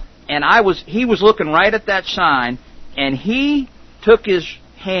school, and he was looking right at that sign, and he took his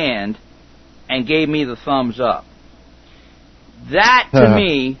hand and gave me the thumbs up. That to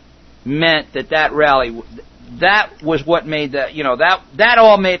me meant that rally. That was what made that, you know, that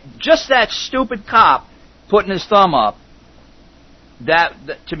all made, just that stupid cop putting his thumb up, that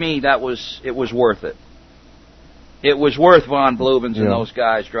to me, it was worth it. It was worth Von Bluvens and those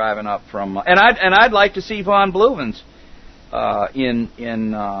guys driving up from, and I'd like to see Von Bluvens in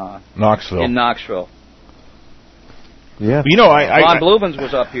Knoxville. In Knoxville. Yeah. You know, Von Bluvens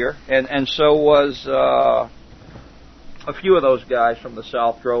was up here, and so was a few of those guys from the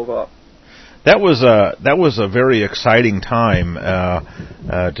South drove up. That was a very exciting time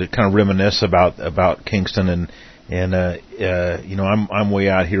to kind of reminisce about Kingston and you know, I'm way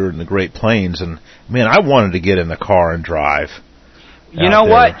out here in the Great Plains, and man, I wanted to get in the car and drive. You know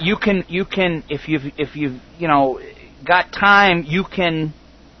what? You can if you've you know got time, you can.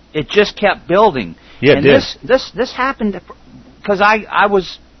 It just kept building. Yeah, and it did. This happened because I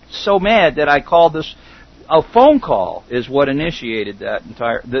was so mad that I called this. A phone call is what initiated that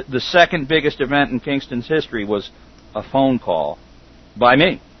entire. The second biggest event in Kingston's history was a phone call by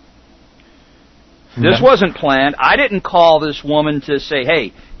me. This wasn't planned. I didn't call this woman to say,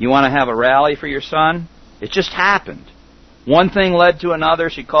 "Hey, you want to have a rally for your son?" It just happened. One thing led to another.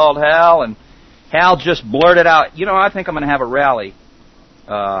 She called Hal, and Hal just blurted out, "You know, I think I'm going to have a rally."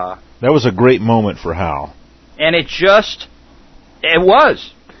 That was a great moment for Hal. And it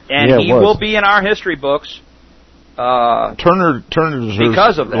was. And he will be in our history books. Turner deserves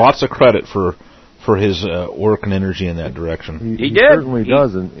because of that. Lots of credit for his work and energy in that direction. He did. Certainly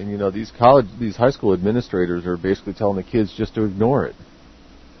does. And you know, these high school administrators are basically telling the kids just to ignore it.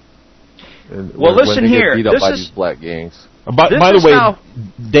 Well, listen when they here. Get beat up by these black gangs. By the way,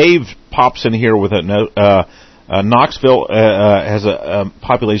 Dave pops in here with a note. Knoxville has a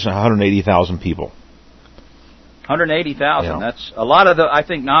population of 180,000 people. 180,000. Yeah. That's a lot of the. I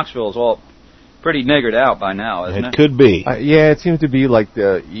think Knoxville is all pretty niggered out by now, isn't it? It could be. Yeah, it seems to be like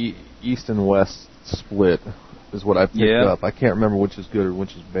the east and west split is what I picked up. I can't remember which is good or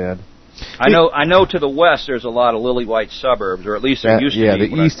which is bad. I know. To the west, there's a lot of lily white suburbs, or at least there used to be. Yeah,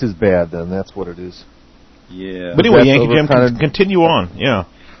 the east is bad. Then that's what it is. Yeah. But anyway, Yankee Jim, continue on. Yeah.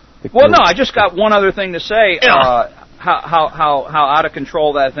 Well, no, I just got one other thing to say. How out of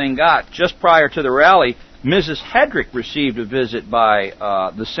control that thing got. Just prior to the rally, Mrs. Hedrick received a visit by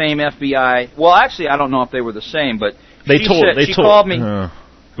the same FBI. Well, actually, I don't know if they were the same, but she called me.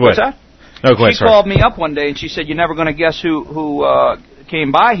 What's that? No, go ahead. She called me up one day and she said, "You're never going to guess who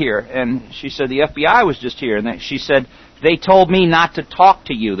came by here." And she said, "The FBI was just here." And she said, "They told me not to talk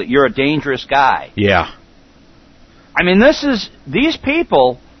to you. That you're a dangerous guy." Yeah. I mean, these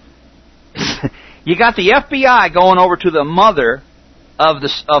people. You got the FBI going over to the mother of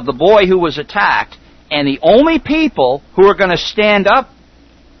the boy who was attacked, and the only people who are going to stand up,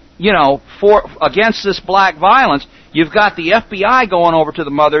 against this black violence, you've got the FBI going over to the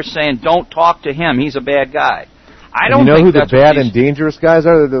mother saying, "Don't talk to him. He's a bad guy." I don't think who the bad and dangerous guys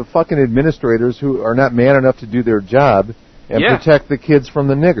are? They're the fucking administrators who are not man enough to do their job and protect the kids from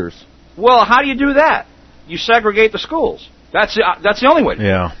the niggers. Well, how do you do that? You segregate the schools. That's the only way.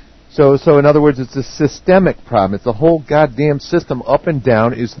 Yeah. So in other words, it's a systemic problem. It's the whole goddamn system up and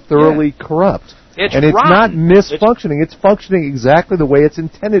down is thoroughly corrupt. It's not misfunctioning. It's functioning exactly the way it's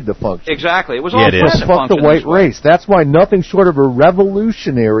intended to function. Exactly. It was all planned to fuck the white race. That's why nothing short of a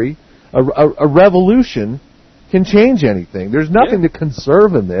revolution can change anything. There's nothing to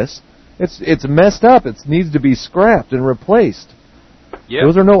conserve in this. It's messed up. It needs to be scrapped and replaced. Yeah.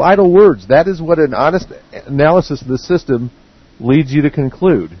 Those are no idle words. That is what an honest analysis of the system leads you to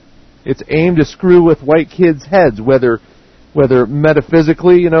conclude. It's aimed to screw with white kids' heads, whether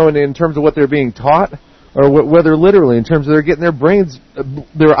metaphysically, in terms of what they're being taught, or whether literally, in terms of they're getting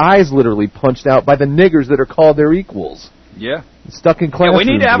their eyes literally punched out by the niggers that are called their equals. Yeah. Stuck in classrooms. Yeah,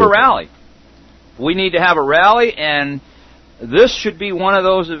 we need to have a rally. We need to have a rally, and this should be one of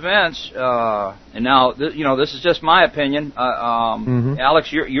those events. And now, this is just my opinion.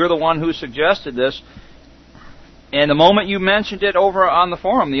 Alex, you're the one who suggested this. And the moment you mentioned it over on the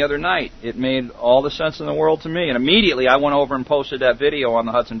forum the other night, it made all the sense in the world to me. And immediately I went over and posted that video on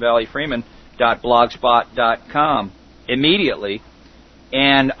the HudsonValleyFreeman.blogspot.com. Immediately.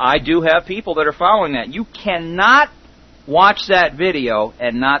 And I do have people that are following that. You cannot watch that video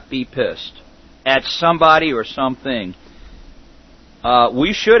and not be pissed at somebody or something.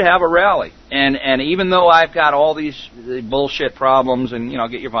 We should have a rally. And even though I've got all these bullshit problems and,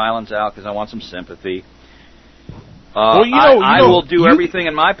 get your violence out because I want some sympathy, I will do everything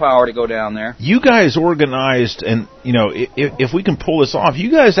in my power to go down there. You guys organized, and if we can pull this off,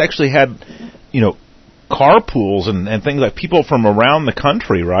 you guys actually had, carpools and things like people from around the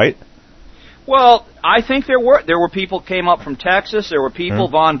country, right? Well, I think there were people came up from Texas. There were people,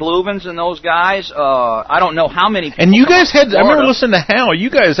 Von Bluvens and those guys. I don't know how many people. And you guys had. I remember listening to Hal. You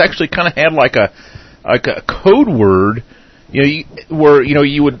guys actually kind of had like a code word, where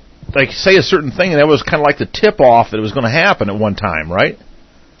you would. Like say a certain thing, and that was kind of like the tip-off that it was going to happen at one time, right?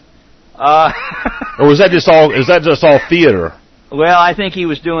 Or was that just all? Is that just all theater? Well, I think he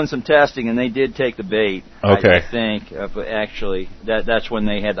was doing some testing, and they did take the bait. Okay. I think, but actually, that's when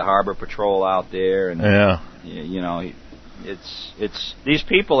they had the Harbor Patrol out there, and it's these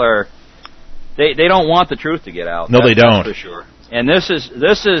people are they don't want the truth to get out. No, they don't. That's for sure. And this is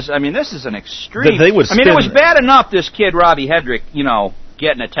an extreme. It was bad enough this kid Robbie Hedrick,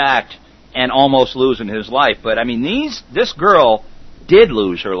 getting attacked and almost losing his life. But, this girl did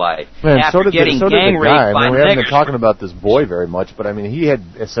lose her life after getting gang raped by niggers. We haven't been talking about this boy very much, but, he had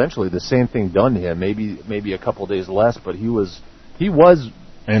essentially the same thing done to him, maybe a couple of days less, but he was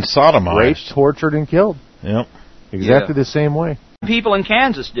and sodomized. Raped, tortured, and killed. Yep. Exactly the same way. People in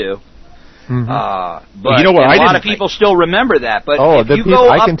Kansas do. Mm-hmm. But a lot of people still remember that. But I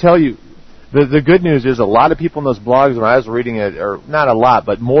can tell you, The good news is a lot of people in those blogs when I was reading it, or not a lot,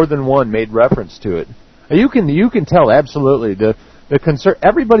 but more than one made reference to it. You can tell absolutely the concern.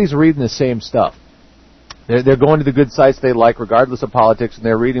 Everybody's reading the same stuff. They're going to the good sites they like, regardless of politics, and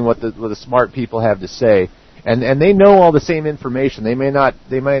they're reading what the smart people have to say, and they know all the same information. They may not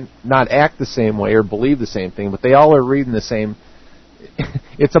act the same way or believe the same thing, but they all are reading the same.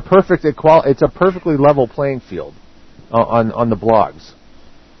 It's a perfectly level playing field on the blogs.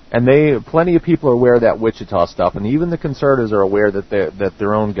 And plenty of people are aware of that Wichita stuff, and even the conservatives are aware that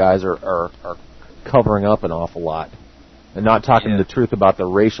their own guys are covering up an awful lot and not talking the truth about the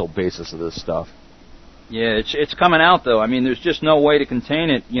racial basis of this stuff. Yeah, it's coming out though. I mean, there's just no way to contain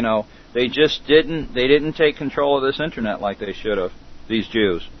it. You know, they didn't take control of this internet like they should have. These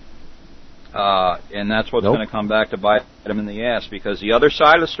Jews, and that's what's going to come back to bite them in the ass, because the other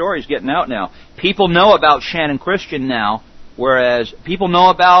side of the story is getting out now. People know about Shannon Christian now. Whereas people know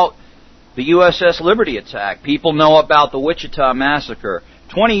about the USS Liberty attack. People know about the Wichita massacre.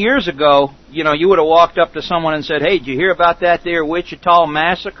 20 years ago, you know, you would have walked up to someone and said, "Hey, did you hear about that there Wichita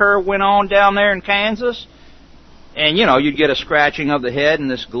massacre went on down there in Kansas?" And, you know, you'd get a scratching of the head and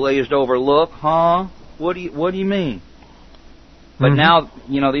this glazed over look. Huh? What do you mean? But now,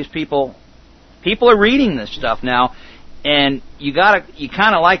 you know, these people are reading this stuff now, and you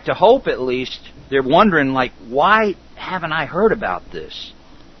kind of like to hope at least they're wondering, like, why haven't I heard about this?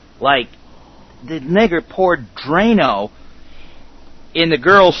 Like, the nigger poured Drano in the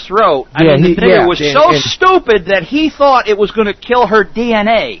girl's throat. I mean, the nigger was so stupid that he thought it was going to kill her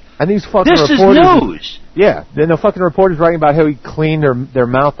DNA. And these fucking this reporters... is news! Yeah, then the fucking reporters writing about how he cleaned their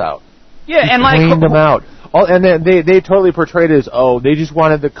mouth out. Yeah, he and like... cleaned them out. And then they totally portrayed it as, they just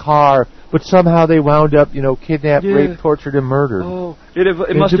wanted the car, but somehow they wound up, you know, kidnapped, raped, tortured, and murdered. Oh,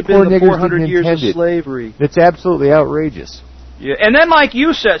 it must have been the 400 years of slavery. It's absolutely outrageous. Yeah, and then like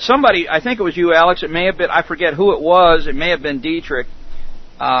you said, somebody, I think it was you, Alex, it may have been, I forget who it was, it may have been Dietrich,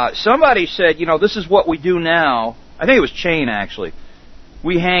 somebody said, you know, this is what we do now. I think it was Chain, actually.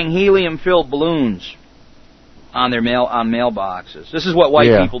 We hang helium-filled balloons on mailboxes. This is what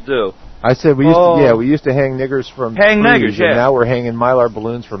white people do. I said we used to hang niggers from trees, and now we're hanging Mylar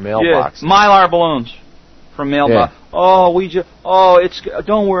balloons from mailboxes. Yeah, Mylar balloons from mailbox. Yeah.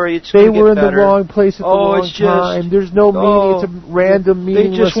 Don't worry, it's they gonna were get in better. the wrong place at the wrong time. There's no meaning. It's a random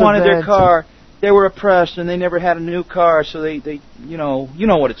meaningless They just wanted event. their car. They were oppressed and they never had a new car, so they you know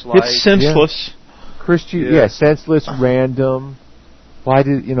what it's like. It's senseless. Senseless, random. Why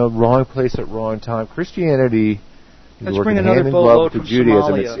did wrong place at wrong time? Christianity. Let's bring another boatload from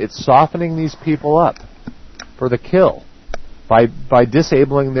Judaism. Somalia. It's softening these people up for the kill by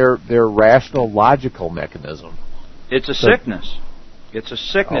disabling their rational, logical mechanism. It's a sickness. It's a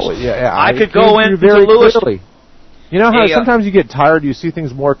sickness. Oh, yeah, I could go into Lewis. Clearly. You know how sometimes you get tired, you see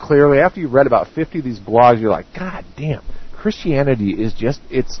things more clearly. After you've read about 50 of these blogs, you're like, God damn, Christianity is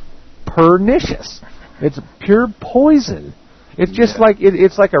it's pernicious. It's pure poison. It's just like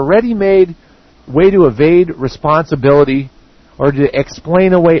it's like a ready-made way to evade responsibility or to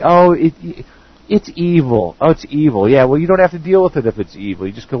explain away, it's evil. Oh, it's evil. Yeah, well, you don't have to deal with it if it's evil.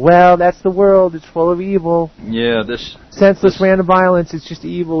 You just go, well, that's the world. It's full of evil. Yeah, senseless random violence. It's just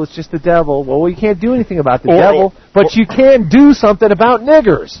evil. It's just the devil. Well, you can't do anything about the devil, but you can do something about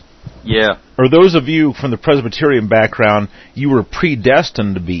niggers. Yeah. Or those of you from the Presbyterian background, you were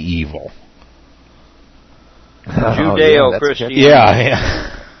predestined to be evil. Judeo-Christian.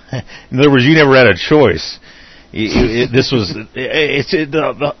 Yeah. In other words, you never had a choice. The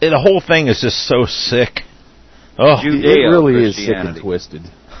whole thing is just so sick. Oh, it really is sick and twisted.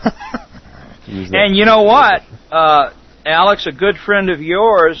 And you know what? Alex, a good friend of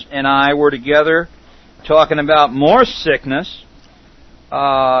yours, and I were together talking about more sickness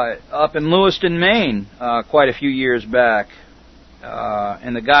up in Lewiston, Maine, quite a few years back.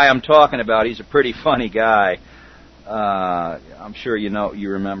 And the guy I'm talking about, he's a pretty funny guy. I'm sure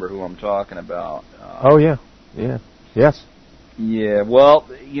you remember who I'm talking about. Yes. Yeah, well,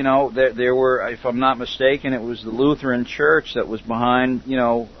 there were, if I'm not mistaken, it was the Lutheran Church that was behind,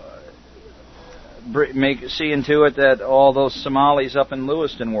 seeing to it that all those Somalis up in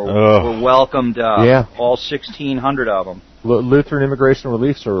Lewiston were welcomed, all 1,600 of them. Lutheran Immigration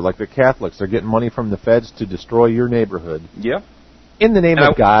Relief Service, like the Catholics, they're getting money from the feds to destroy your neighborhood. Yep. In the name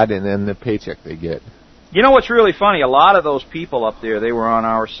of God and then the paycheck they get. You know what's really funny? A lot of those people up there, they were on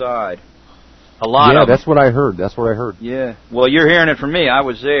our side. A lot of them. Yeah, that's what I heard. Yeah. Well, you're hearing it from me. I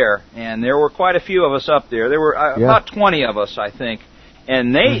was there, and there were quite a few of us up there. There were about 20 of us, I think.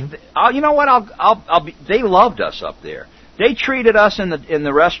 And they, you know what? They loved us up there. They treated us in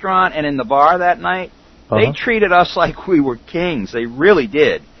the restaurant and in the bar that night. They treated us like we were kings. They really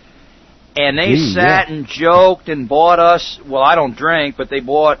did. And they sat and joked and bought us, well, I don't drink, but they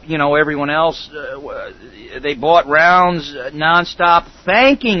bought, everyone else, they bought rounds nonstop,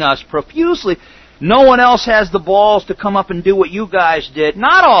 thanking us profusely. No one else has the balls to come up and do what you guys did.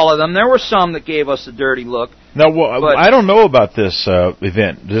 Not all of them. There were some that gave us a dirty look. Now, I don't know about this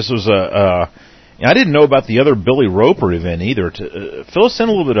event. This was I didn't know about the other Billy Roper event either. Fill us in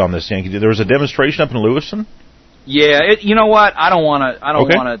a little bit on this, Yankee. There was a demonstration up in Lewiston? Yeah, you know what? I don't want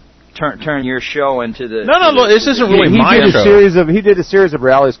to turn your show into the... No, this isn't really my show. He did a series of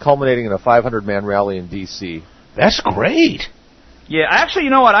rallies culminating in a 500-man rally in D.C. That's great. Yeah, actually,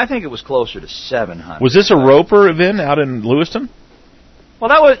 you know what? I think it was closer to 700. Was this a Roper event out in Lewiston? Well,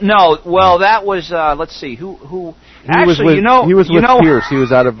 that was let's see, who actually, he was with Pierce. He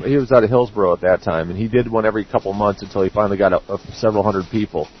was out of Hillsborough at that time, and he did one every couple months until he finally got several hundred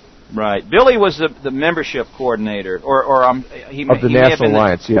people. Right. Billy was the membership coordinator, he of the National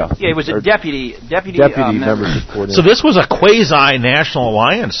Alliance. Yeah, he was a deputy membership coordinator. So this was a quasi National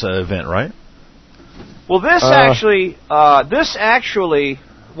Alliance event, right? Well, this actually,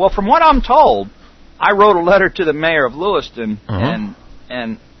 well, from what I'm told, I wrote a letter to the mayor of Lewiston,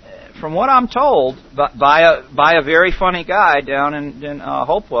 and from what I'm told, by a very funny guy down in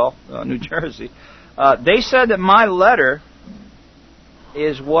Hopewell, New Jersey, they said that my letter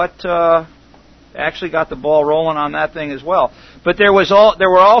is what actually got the ball rolling on that thing as well. But there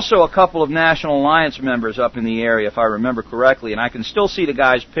were also a couple of National Alliance members up in the area, if I remember correctly, and I can still see the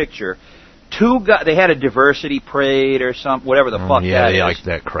guy's picture. They had a diversity parade or something, whatever the fuck that is. Yeah, they like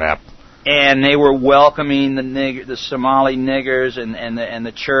that crap. And they were welcoming the Somali niggers, and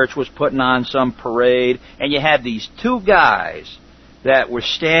the church was putting on some parade. And you had these two guys that were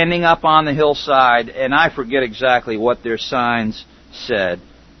standing up on the hillside, and I forget exactly what their signs said,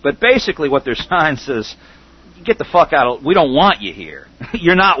 but basically what their sign says: "Get the fuck out! We don't want you here.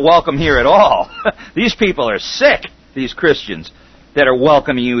 You're not welcome here at all. These people are sick. These Christians that are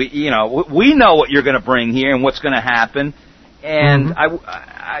welcoming you. You know, we know what you're going to bring here and what's going to happen." And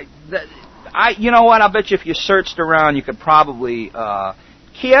you know what? I bet you if you searched around, you could probably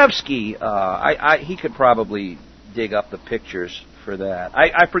Kievsky. He could probably dig up the pictures for that.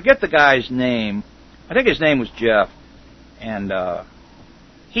 I forget the guy's name. I think his name was Jeff, and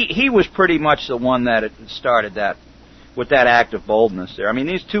he was pretty much the one that started that with that act of boldness there. I mean,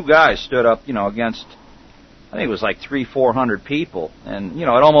 these two guys stood up, against, I think it was like 300-400 people, and it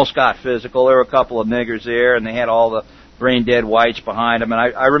almost got physical. There were a couple of niggers there, and they had all the brain-dead whites behind them. And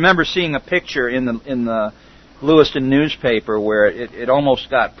I remember seeing a picture in the Lewiston newspaper where it almost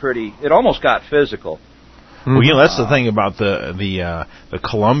got physical. Well, that's the thing about the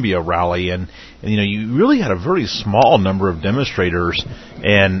Columbia rally, and you really had a very small number of demonstrators,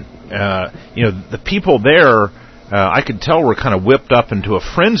 and the people there, I could tell were kind of whipped up into a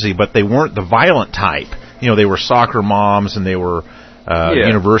frenzy, but they weren't the violent type. They were soccer moms, and they were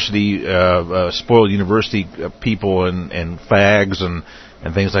spoiled university people, and fags and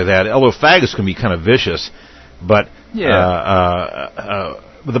things like that. Although fags can be kind of vicious, but but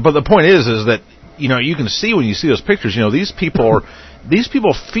the point is that you can see when you see those pictures. These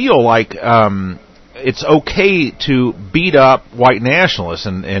people feel like it's okay to beat up white nationalists,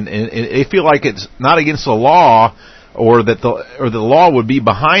 and they feel like it's not against the law, or that the law would be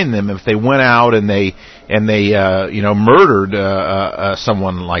behind them if they went out and they murdered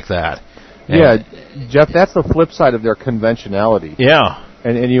someone like that. Yeah, Jeff, that's the flip side of their conventionality. Yeah.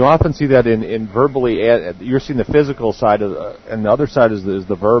 And you often see that in verbally, you're seeing the physical side and the other side is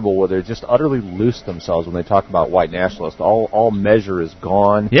the verbal, where they just utterly loose themselves when they talk about white nationalists. All measure is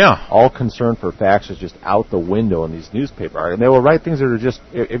gone. Yeah. All concern for facts is just out the window in these newspaper articles. And they will write things that are just,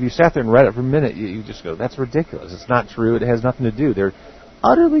 if you sat there and read it for a minute, you just go, that's ridiculous. It's not true. It has nothing to do. They're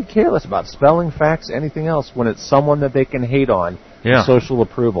utterly careless about spelling, facts, anything else when it's someone that they can hate on for social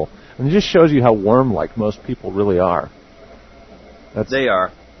approval. And it just shows you how worm-like most people really are. They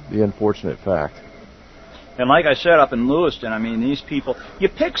are. The unfortunate fact. And like I said, up in Lewiston, I mean, these people, you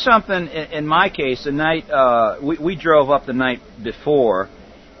pick something, in my case, the night, we drove up the night before,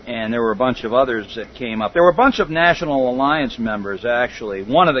 and there were a bunch of others that came up. There were a bunch of National Alliance members, actually.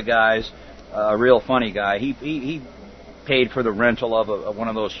 One of the guys, a real funny guy, he paid for the rental of one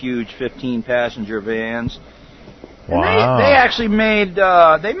of those huge 15-passenger vans. Wow. And they actually made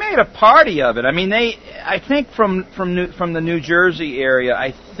a party of it. I mean, I think from the New Jersey area,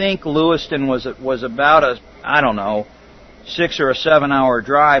 I think Lewiston was about a 6 or 7 hour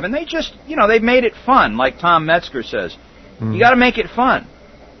drive, and they just they made it fun, like Tom Metzger says. You got to make it fun.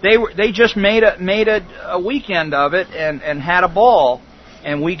 They just made a weekend of it and had a ball,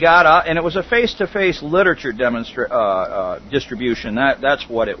 and we got up, and it was a face-to-face literature distribution. That's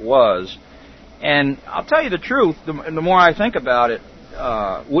what it was. And I'll tell you the truth, the more I think about it,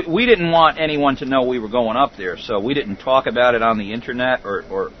 we didn't want anyone to know we were going up there, so we didn't talk about it on the internet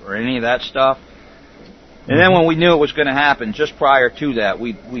or any of that stuff. And then when we knew it was going to happen, just prior to that,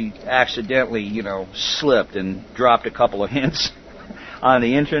 we accidentally, slipped and dropped a couple of hints on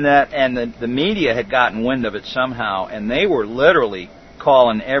the internet, and the media had gotten wind of it somehow, and they were literally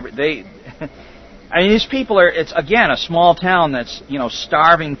calling I mean, these people are, it's, again, a small town that's,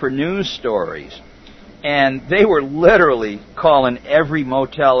 starving for news stories. And they were literally calling every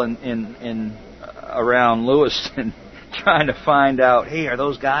motel in around Lewiston trying to find out, hey, are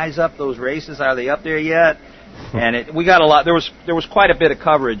those guys up, those races, are they up there yet? And we got a lot. There was quite a bit of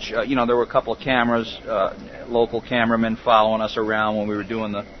coverage. There were a couple of cameras, local cameramen following us around when we were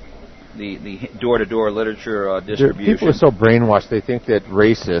doing the door-to-door literature distribution. People are so brainwashed; they think that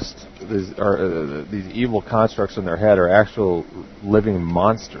racists, these evil constructs in their head, are actual living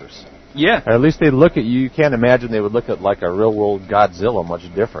monsters. Yeah. Or at least they look at you. You can't imagine they would look at like a real-world Godzilla much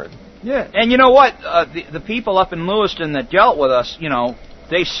different. Yeah, and you know what? The people up in Lewiston that dealt with us,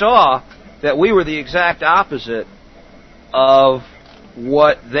 they saw that we were the exact opposite of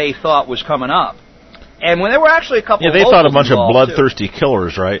what they thought was coming up. And when there were actually a couple of they thought a bunch of bloodthirsty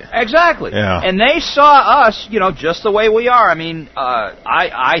killers, right? Exactly. Yeah. And they saw us, just the way we are. I mean,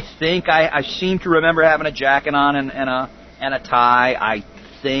 I think I seem to remember having a jacket on and a tie. I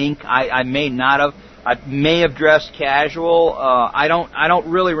think I may not have. I may have dressed casual. I don't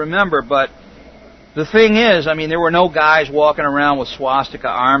really remember, but the thing is, I mean, there were no guys walking around with swastika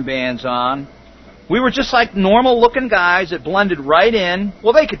armbands on. We were just like normal-looking guys that blended right in.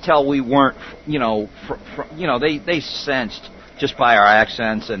 Well, they could tell we weren't, they sensed just by our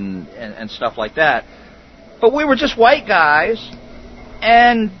accents and stuff like that. But we were just white guys,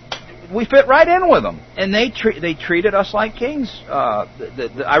 and we fit right in with them. And they treated us like kings.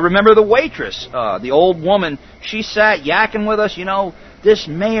 I remember the waitress, the old woman. She sat yakking with us, this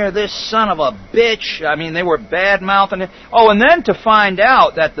mayor, this son of a bitch. I mean, they were bad-mouthing it. Oh, and then to find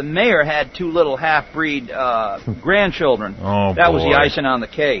out that the mayor had 2 little half-breed grandchildren. Oh, that boy. was the icing on the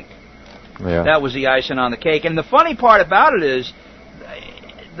cake. Yeah. That was the icing on the cake. And the funny part about it is,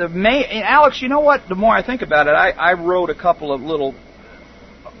 the mayor, Alex, you know what? The more I think about it, I wrote a couple of little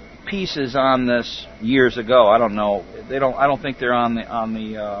pieces on this years ago. I don't know. I don't think they're on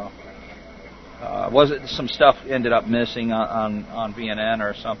the. Was it some stuff ended up missing on VNN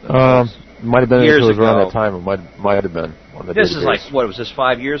or something? Might have been years it was ago. around that time. It might have been on the This database. is like, what was this,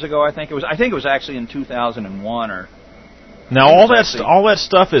 5 years ago? I think it was. I think it was actually in 2001 or. Now all that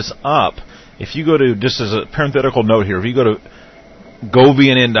stuff is up. If you go to, just as a parenthetical note here, if you go to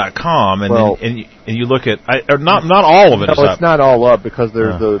govnn.com and you look at, not all of it is up. No, it's not all up because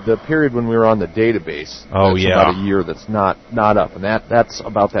there's the period when we were on the database. Oh, that's yeah. about a year that's not up, and that's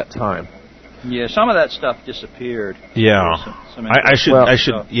about that time. Yeah, some of that stuff disappeared. Yeah, Some I should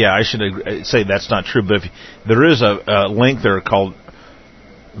say that's not true. But there is a link there called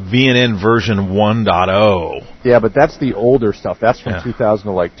VNN version 1.0. Yeah, but that's the older stuff. That's from 2000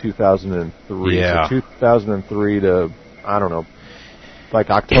 to like 2003. Yeah. So 2003 to, I don't know,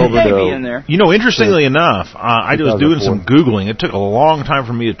 like October to... in there. Interestingly enough, I was doing some Googling. It took a long time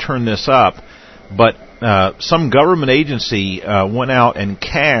for me to turn this up, but some government agency went out and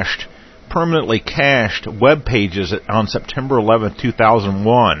permanently cached web pages on September 11th,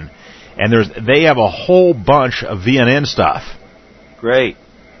 2001, and they have a whole bunch of VNN stuff. Great.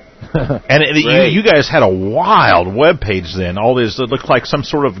 And you guys had a wild web page then. All this, it looked like some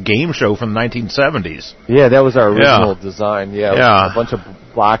sort of game show from the 1970s. Yeah, that was our original design. Yeah, yeah. A bunch of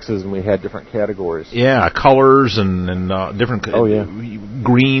boxes, and we had different categories. Yeah, colors and different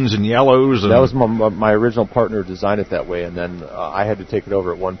greens and yellows. And that was my original partner designed it that way, and then I had to take it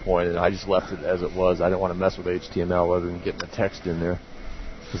over at one point, and I just left it as it was. I didn't want to mess with HTML other than getting the text in there,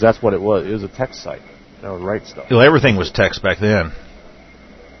 because that's what it was. It was a text site. I would write stuff. Well, everything was text back then.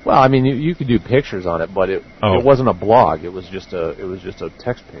 Well, I mean, you could do pictures on it, but it wasn't a blog. It was just a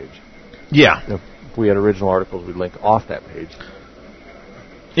text page. Yeah. If we had original articles, we'd link off that page.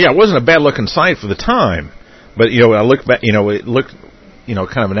 Yeah, it wasn't a bad looking site for the time, but I look back, it looked,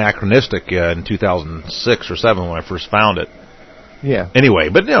 kind of anachronistic in 2006 or 7 when I first found it. Yeah. Anyway,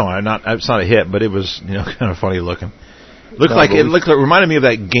 but it's not a hit, but it was kind of funny looking. It reminded me of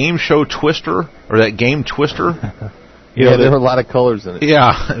that game show Twister or that game Twister. There were a lot of colors in it.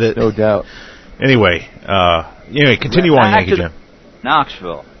 Yeah, no doubt. Anyway, continue on, Yankee Jim.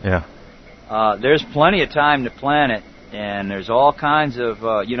 Knoxville. Yeah. There's plenty of time to plan it, and there's all kinds of,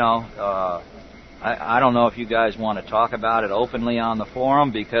 I don't know if you guys want to talk about it openly on the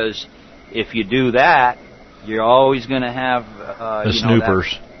forum, because if you do that, you're always going to have the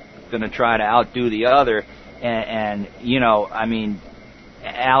snoopers going to try to outdo the other, and I mean,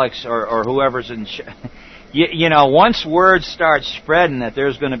 Alex or whoever's in. Once word starts spreading that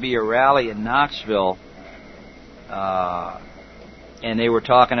there's going to be a rally in Knoxville, and they were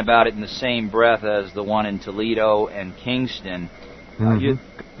talking about it in the same breath as the one in Toledo and Kingston, you'd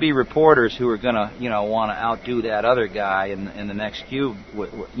be reporters who are going to, want to outdo that other guy in the next cube,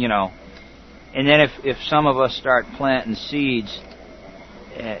 And then if some of us start planting seeds,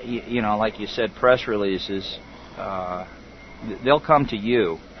 you know, like you said, press releases, they'll come to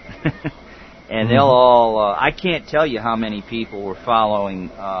you. And they'll all, I can't tell you how many people were following,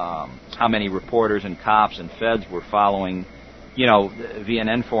 how many reporters and cops and feds were following, you know, the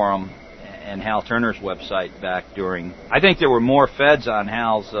VNN forum and Hal Turner's website back during. I think there were more feds on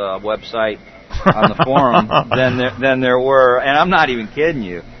Hal's website on the forum than there were, and I'm not even kidding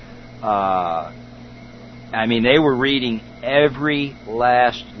you. I mean, they were reading every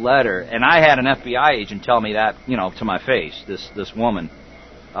last letter, and I had an FBI agent tell me that, you know, to my face. This woman,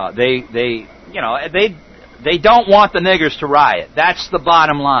 they don't want the niggers to riot. That's the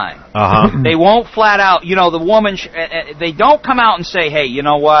bottom line. They won't flat out, you know, the woman. They don't come out and say, hey, you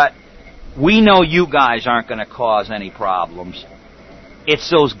know what? We know you guys aren't going to cause any problems. It's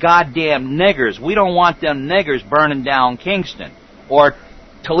those goddamn niggers. We don't want them niggers burning down Kingston or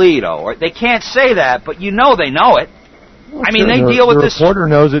Toledo. Or they can't say that, but you know they know it. Well, I mean, they deal with this. The reporter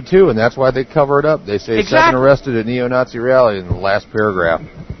knows it too, and that's why they cover it up. They say 7 arrested at neo-Nazi rally in the last paragraph.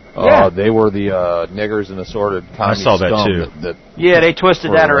 They were the niggers and assorted communist scum. I saw that too. Yeah, they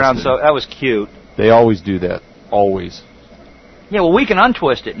twisted that around, so that was cute. They always do that. Always. Yeah, well, we can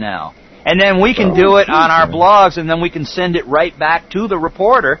untwist it now. And then we can do it on our blogs, and then we can send it right back to the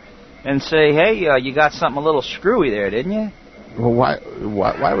reporter and say, hey, you got something a little screwy there, didn't you? Well,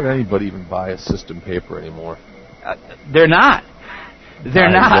 why would anybody even buy a system paper anymore? They're not. They're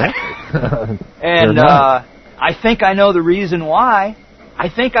not. Exactly. And I think I know the reason why. I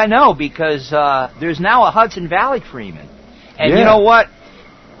think I know, because there's now a Hudson Valley Freeman. And you know what?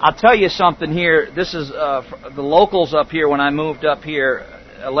 I'll tell you something here. This is the locals up here when I moved up here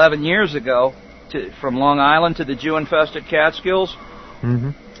 11 years ago from Long Island to the Jew-infested Catskills.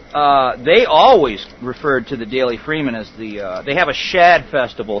 They always referred to the Daily Freeman as the... they have a shad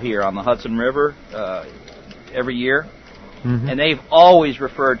festival here on the Hudson River every year. And they've always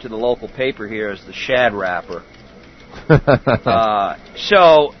referred to the local paper here as the shad wrapper.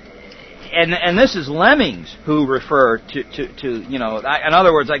 So, and this is lemmings who refer to you know, in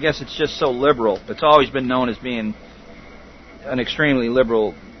other words, I guess it's just so liberal. It's always been known as being an extremely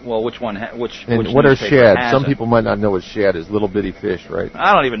liberal. Well, which one? Which what are shad? Some people might not know what shad is. Little bitty fish, right?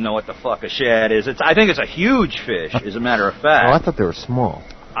 I don't even know what the fuck a shad is. I think it's a huge fish, as a matter of fact. Oh, I thought they were small.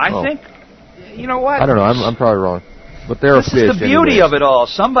 I think, you know what? I don't know. I'm probably wrong. But they're a fish. This is the beauty of it all.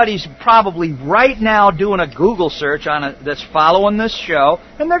 Somebody's probably right now doing a Google search on that's following this show,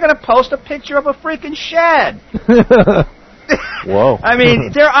 and they're going to post a picture of a freaking shad. Whoa. I mean,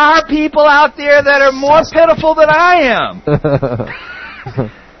 there are people out there that are more pitiful than I am.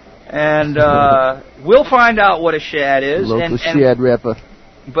 And we'll find out what a shad is. Local shad wrapper.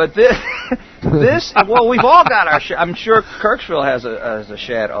 But this, well, we've all got our shad. I'm sure Kirksville has a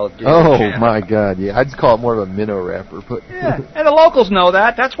shad. Oh, my God, yeah. I'd call it more of a minnow wrapper. But yeah, and the locals know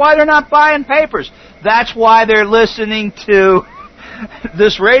that. That's why they're not buying papers. That's why they're listening to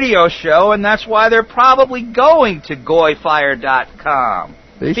this radio show, and that's why they're probably going to goyfire.com.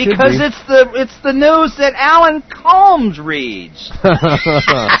 Because it's the news that Alan Combs reads.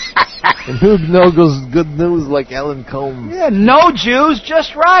 And who knows good news like Alan Combs? Yeah, no Jews,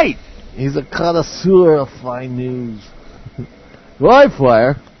 just right. He's a connoisseur of fine news.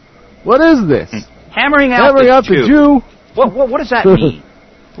 Goyfire? What is this? Hammering out the Jew. What does that mean?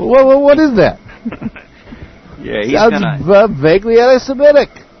 What is that? Yeah, he's sounds vaguely anti-Semitic.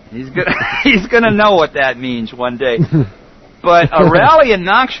 He's gonna know what that means one day. But a rally in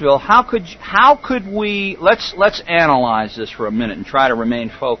Knoxville, how could we? Let's analyze this for a minute and try to remain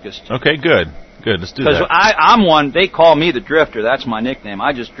focused. Okay, good. Let's do that. Because I'm one. They call me the drifter. That's my nickname.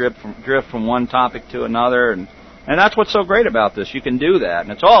 I just drift from one topic to another, and that's what's so great about this. You can do that,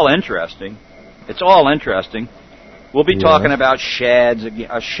 and it's all interesting. We'll be talking about shad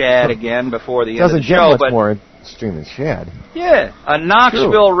again before the end of the show. Doesn't get much more interesting than shad. Yeah, a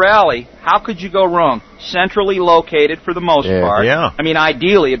Knoxville rally. How could you go wrong? Centrally located for the most part. Yeah. I mean,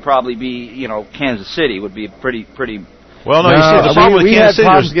 ideally, it'd probably be, Kansas City would be pretty. Well, no, you see, the problem with Kansas City,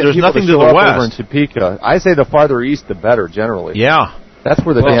 there's nothing to the west. Over in Topeka. I say the farther east, the better, generally. Yeah. That's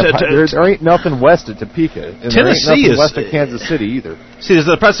where there ain't nothing west of Topeka. And Tennessee there ain't nothing west of Kansas City either. See,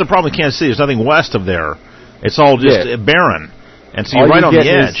 that's the problem with Kansas City. There's nothing west of there. It's all just barren. And so you're right on the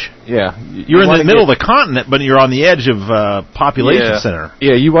edge. You're in the middle of the continent, but you're on the edge of population center.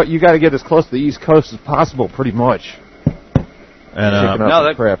 Yeah, you got to get as close to the East Coast as possible, pretty much.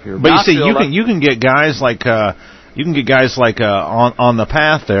 And crap here. But you see, you can get guys like on the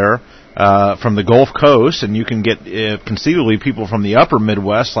path there from the Gulf Coast, and you can get conceivably people from the upper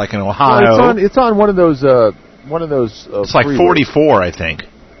Midwest, like in Ohio. Well, it's on one of those. It's like freeways. 44, I think.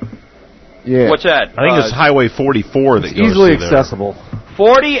 Yeah. What's that? I think it's Highway 44 that it's goes easily through accessible.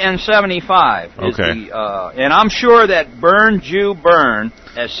 40 and 75 is and I'm sure that Burn Jew Burn,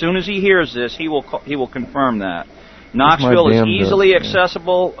 as soon as he hears this, he will confirm that. Knoxville is easily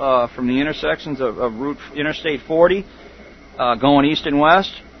accessible from the intersections of Interstate 40, going east and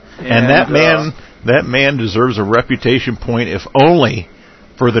west. And that man deserves a reputation point, if only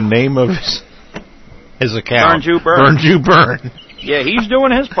for the name of his account. Burn Jew Burn. Burn Jew Burn. Yeah, he's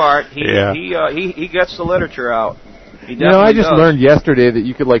doing his part. He gets the literature out. He definitely I just does. learned yesterday that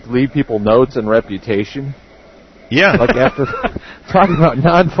you could leave people notes and reputation. Yeah. After talking about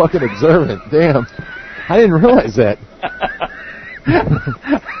non-fucking observant. Damn. I didn't realize that.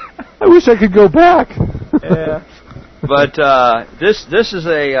 I wish I could go back. Yeah. But this is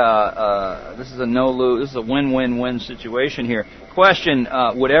a no-lose. This is a win-win-win situation here. Question: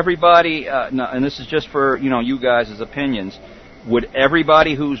 would everybody? And this is just for you guys' opinions. Would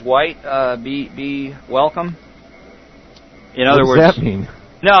everybody who's white be welcome? In other words, what does that mean?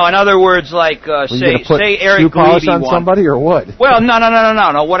 No, in other words, say Eric shoe polish Glebe on somebody or what? Well,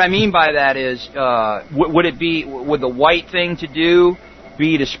 no. What I mean by that is, would the white thing to do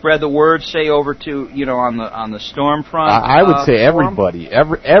be to spread the word, say over to on the storm front? I would say everybody,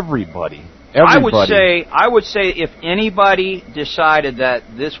 everybody. I would say if anybody decided that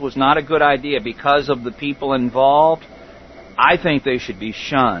this was not a good idea because of the people involved, I think they should be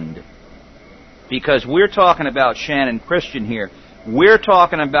shunned. Because we're talking about Shannon Christian here. We're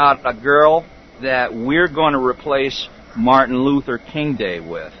talking about a girl that we're going to replace Martin Luther King Day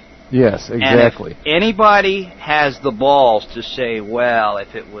with. Yes, exactly. And if anybody has the balls to say, well,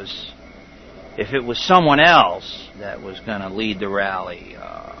 if it was someone else that was going to lead the rally,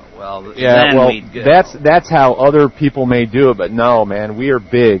 we'd go. That's how other people may do it, but no, man, we are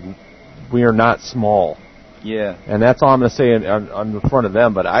big. We are not small. Yeah. And that's all I'm going to say on the front of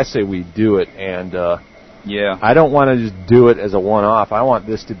them, but I say we do it, and I don't want to just do it as a one-off. I want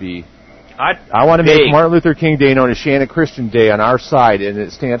this to be... I want to make Martin Luther King Day known as Shannon Christian Day on our side, and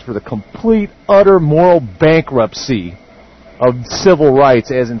it stands for the complete, utter moral bankruptcy of civil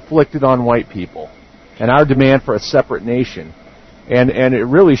rights as inflicted on white people, and our demand for a separate nation. And it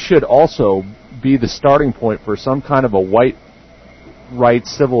really should also be the starting point for some kind of a white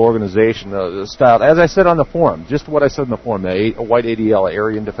rights civil organization style, as I said on the forum, just what I said in the forum, a white ADL,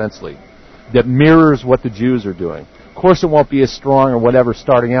 Aryan Defense League, that mirrors what the Jews are doing. Of course, it won't be as strong or whatever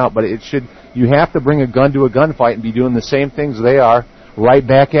starting out, but it should. You have to bring a gun to a gunfight and be doing the same things they are right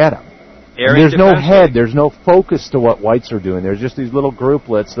back at them. There's no head, there's no focus to what whites are doing. There's just these little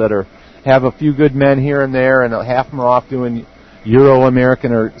grouplets that have a few good men here and there, and half of them are off doing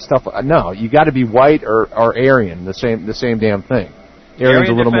Euro-American or stuff. No, you got to be white or Aryan, the same damn thing. Aryan's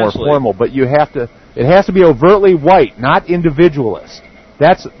a little more formal, but it has to be overtly white, not individualist.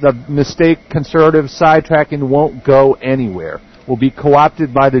 That's the mistake conservatives sidetracking won't go anywhere. Will be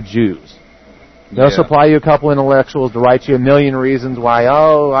co-opted by the Jews. They'll supply you a couple intellectuals to write you a million reasons why,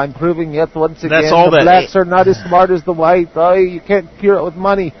 I'm proving yet once again the blacks are not as smart as the whites. Oh, you can't cure it with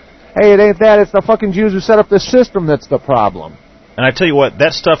money. Hey, it ain't that. It's the fucking Jews who set up the system that's the problem. And I tell you what,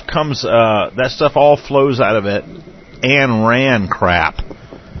 that stuff all flows out of it. Ayn Rand crap.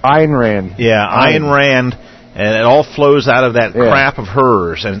 Ayn Rand. Yeah, Ayn Rand, and it all flows out of that crap of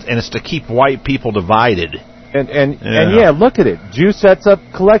hers, and it's to keep white people divided. And look at it. Jew sets up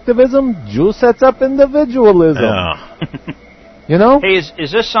collectivism. Jew sets up individualism. Yeah. Hey,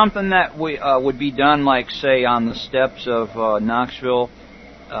 is this something that we would be done, like, say, on the steps of Knoxville?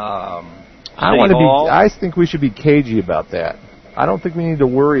 I think we should be cagey about that. I don't think we need to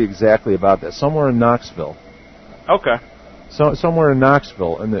worry exactly about that. Somewhere in Knoxville. Okay. Somewhere in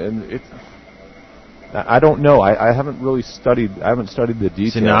Knoxville, and it's. I don't know. I haven't really studied. I haven't studied the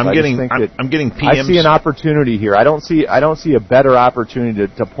details. See, now I'm getting PMs. I see an opportunity here. I don't see a better opportunity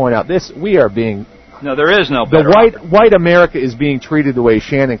to point out this. We are being. No, there is no better. The white America is being treated the way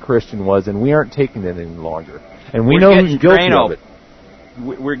Shannon Christian was, and we aren't taking it any longer. And we know who's guilty of it.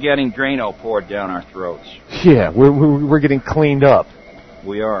 We're getting Drano poured down our throats. Yeah, we're getting cleaned up.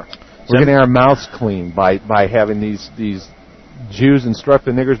 We are. We're getting our mouths cleaned by having these Jews instruct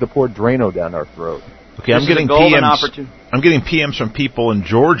the niggers to pour Drano down our throat. Okay, I'm getting PMs. I'm getting PMs from people in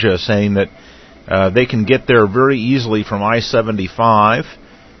Georgia saying that they can get there very easily from I-75,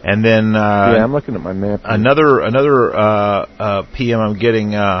 and then I'm looking at my map. Another PM I'm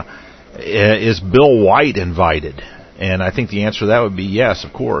getting is Bill White invited, and I think the answer to that would be yes,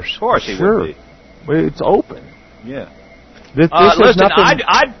 of course. Of course, he would be. Well, it's open. Yeah. Listen,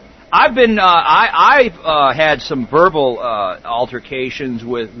 I've had some verbal altercations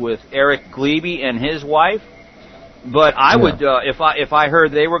with Eric Glebe and his wife, But I would, if I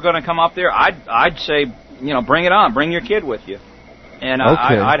heard they were going to come up there, I'd say, bring it on, bring your kid with you, and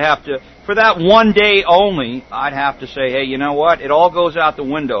I'd have to, for that one day only, I'd have to say, hey, you know what? It all goes out the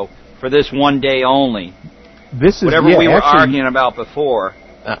window for this one day only. This is whatever we were arguing about before.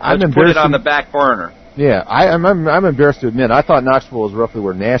 Let's put it on the back burner. Yeah, I'm embarrassed to admit, I thought Knoxville was roughly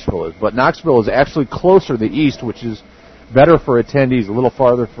where Nashville is, but Knoxville is actually closer to the east, which is better for attendees, a little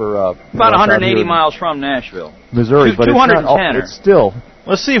farther for... about 180 miles from Nashville. Missouri, but it's still...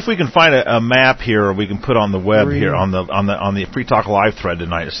 Let's see if we can find a map here, or we can put on the web here, on the Free Talk Live thread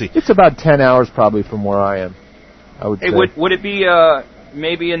tonight to see. It's about 10 hours probably from where I am, I would say. Would it be...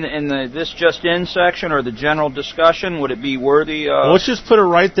 maybe in the this just in section or the general discussion, would it be worthy? Well, let's just put it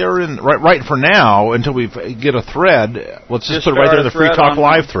right there right for now until we get a thread. Let's just put it right there in the Free Talk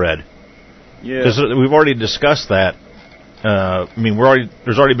Live thread. Yeah, because we've already discussed that.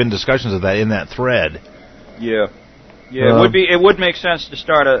 There's already been discussions of that in that thread. Yeah. It would make sense to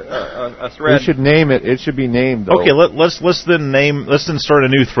start a thread. We should name it. It should be named, though. Okay, let's then start a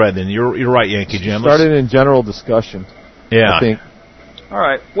new thread. Then you're right, Yankee Jim. Start it in general discussion. Yeah, I think. All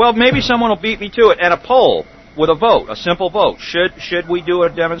right. Well, maybe someone will beat me to it. And a poll with a vote, a simple vote. Should we do a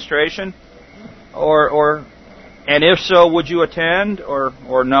demonstration, and if so, would you attend, or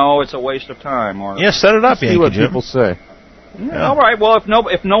no, it's a waste of time? Or set it up. See what people say. Yeah. All right. Well,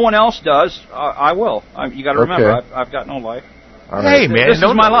 if no one else does, I will. You got to remember, I've got no life. Hey, man, this is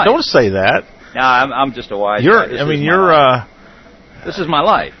my life. Don't say that. Nah, I'm just a wise guy. This is my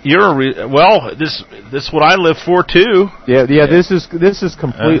life. This is what I live for too. Yeah. This is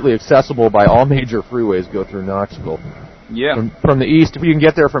completely accessible by all major freeways. Go through Knoxville. Yeah. From the east, if you can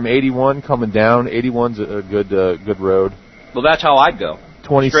get there from 81 coming down, 81's a good road. Well, that's how I'd go.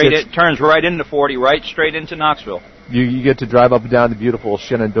 26. Straight, it turns right into 40, right straight into Knoxville. You get to drive up and down the beautiful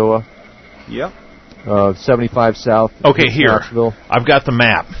Shenandoah. Yep. 75 south. Okay, here. Knoxville. I've got the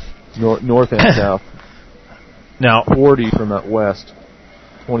map. North and south. Now 40 from that west.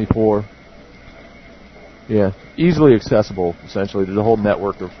 24. Yeah, easily accessible. Essentially, there's a whole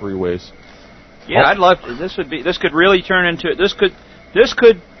network of freeways. Yeah, I'd love to. This could really turn into. This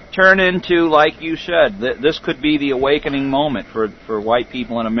could turn into, like you said, this could be the awakening moment for white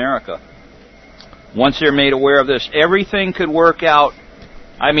people in America. Once they're made aware of this, everything could work out.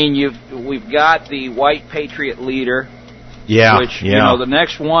 I mean, we've got the white patriot leader. Yeah. Which the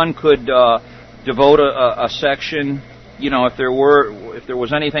next one could devote a section. If there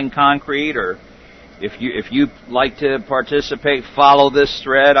was anything concrete, or if you like to participate, follow this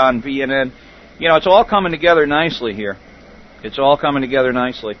thread on VNN. It's all coming together nicely here. It's all coming together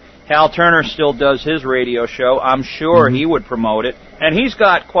nicely. Hal Turner still does his radio show. I'm sure he would promote it. And he's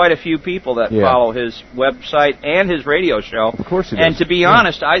got quite a few people that follow his website and his radio show. Of course he does. And to be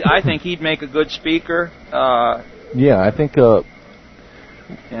honest, I think he'd make a good speaker. I think...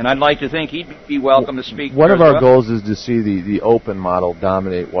 and I'd like to think he'd be welcome to speak. One of our goals is to see the open model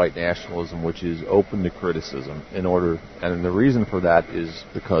dominate white nationalism, which is open to criticism. And the reason for that is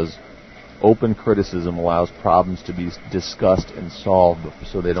because open criticism allows problems to be discussed and solved,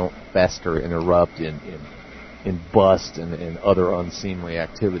 so they don't fester and erupt in bust and other unseemly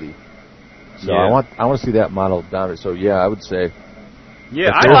activity. So I want to see that model dominate. So I would say.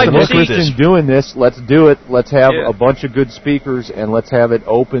 Yeah, I'd like to see Christians doing this. Let's do it. Let's have a bunch of good speakers, and let's have it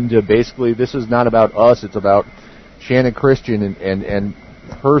open to basically. This is not about us. It's about Shannon Christian and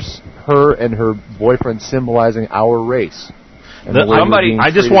her and her boyfriend symbolizing our race. I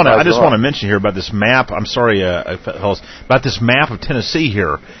just want to mention here about this map. I'm sorry, fellas, about this map of Tennessee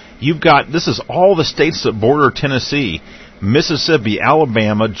here. This is all the states that border Tennessee: Mississippi,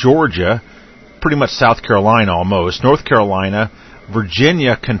 Alabama, Georgia, pretty much South Carolina almost, North Carolina,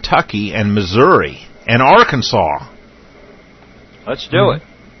 Virginia, Kentucky, and Missouri, and Arkansas. Let's do it.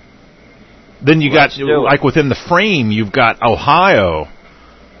 Then you got, like within the frame, you've got Ohio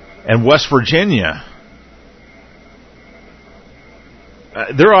and West Virginia.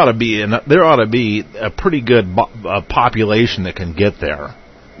 There ought to be a pretty good population that can get there.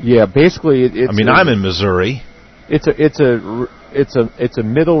 Yeah, basically, I'm in Missouri. It's a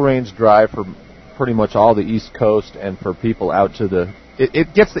middle range drive for pretty much all the East Coast, and for people out to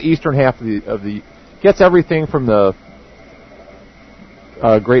it gets the eastern half of the gets everything from the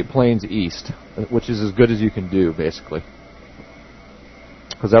Great Plains east, which is as good as you can do, basically,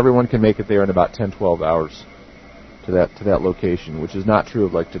 because everyone can make it there in about 10-12 hours to that location, which is not true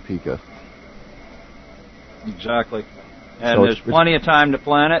of like Topeka. Exactly, and so there's plenty of time to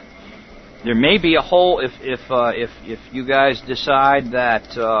plan it. There may be a hole if you guys decide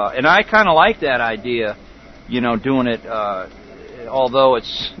that, and I kind of like that idea, doing it. Although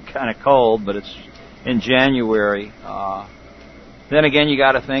it's kind of cold, but in January. Then again, you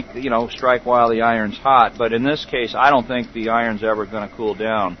got to think, strike while the iron's hot. But in this case, I don't think the iron's ever going to cool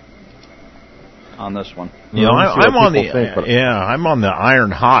down on this one. I'm on the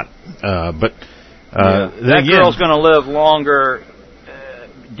iron hot, but that girl's going to live longer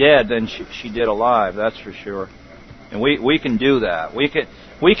dead than she did alive. That's for sure. And we can do that. We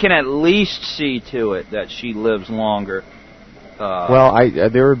can at least see to it that she lives longer.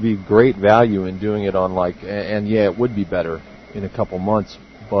 There would be great value in doing it on it would be better in a couple months,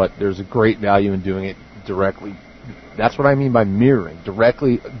 but there's a great value in doing it directly. That's what I mean by mirroring,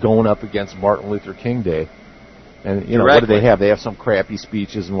 directly going up against Martin Luther King Day. And, what do they have? They have some crappy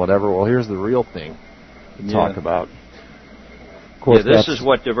speeches and whatever. Well, here's the real thing to talk about. Of course, this is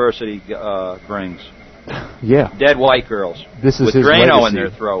what diversity brings. Yeah. Dead white girls. This is with his Drano legacy. in their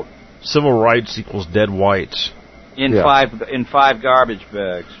throat. Civil rights equals dead whites. In five garbage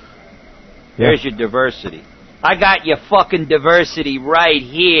bags. There's your diversity. I got your fucking diversity right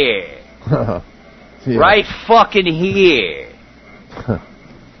here. Right fucking here.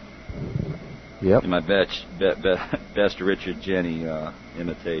 Yep. My best Richard Jenny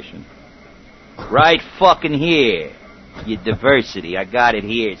imitation. Right fucking here. Your diversity. I got it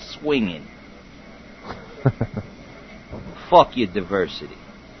here swinging. Fuck your diversity.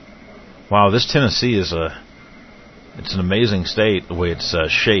 Wow, this Tennessee is it's an amazing state, the way it's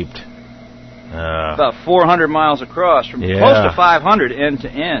shaped. About 400 miles across, from close to 500 end to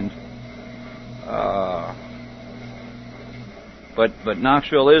end. But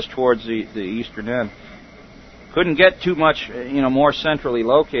Knoxville is towards the eastern end. Couldn't get too much, more centrally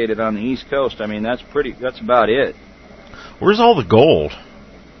located on the East Coast. I mean, that's about it. Where's all the gold?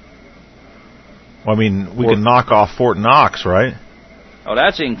 Well, I mean, we can knock off Fort Knox, right? Oh,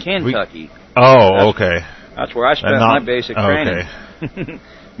 that's in Kentucky. Okay. That's where I spent my basic training. Okay.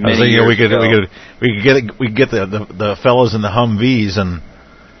 I was thinking we could get the fellas in the Humvees and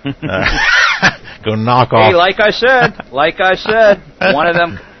go knock off. Hey, like I said, one of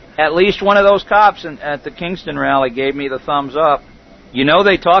them, at least one of those cops at the Kingston rally gave me the thumbs up.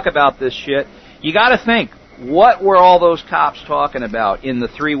 They talk about this shit. You got to think, what were all those cops talking about in the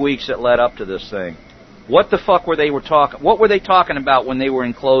 3 weeks that led up to this thing? What the fuck were they talking about when they were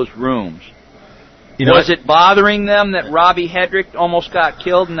in closed rooms? Was it bothering them that Robbie Hedrick almost got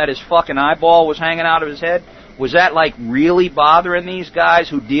killed and that his fucking eyeball was hanging out of his head? Was that really bothering these guys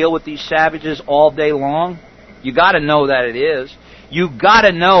who deal with these savages all day long? You got to know that it is. You got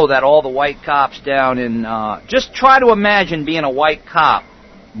to know that all the white cops down in just try to imagine being a white cop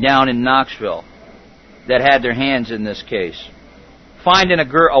down in Knoxville that had their hands in this case, finding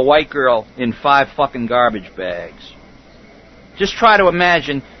a white girl in 5 fucking garbage bags. Just try to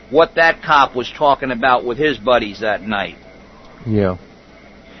imagine what that cop was talking about with his buddies that night. Yeah.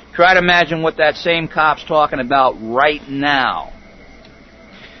 Try to imagine what that same cop's talking about right now.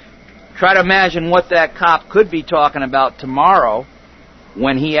 Try to imagine what that cop could be talking about tomorrow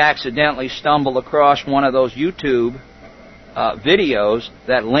when he accidentally stumbled across one of those YouTube videos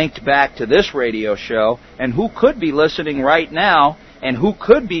that linked back to this radio show, and who could be listening right now, and who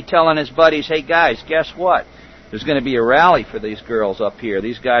could be telling his buddies, hey guys, guess what? There's going to be a rally for these girls up here.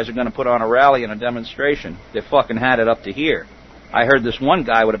 These guys are going to put on a rally and a demonstration. They fucking had it up to here. I heard this one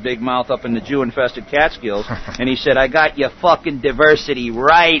guy with a big mouth up in the Jew-infested Catskills, and he said, I got your fucking diversity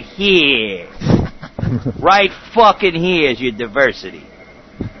right here. Right fucking here is your diversity.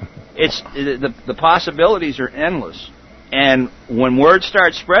 It's the possibilities are endless. And when word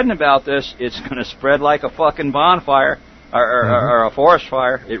starts spreading about this, it's going to spread like a fucking bonfire or a forest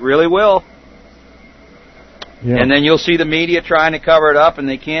fire. It really will. Yeah. And then you'll see the media trying to cover it up, and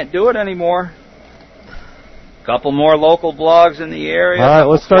they can't do it anymore. Couple more local blogs in the area. All right,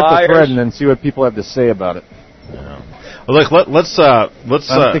 let's start the thread and then see what people have to say about it. Yeah. Well, look, let's.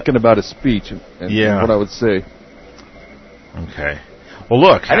 I'm thinking about a speech and what I would say. Okay. Well,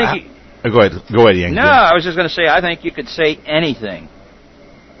 look. I think. Go ahead, Ian. No, I was just going to say, I think you could say anything.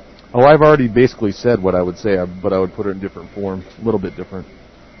 Oh, I've already basically said what I would say, but I would put it in different form, a little bit different.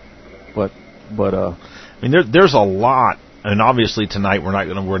 But I mean, there's a lot, and obviously tonight we're not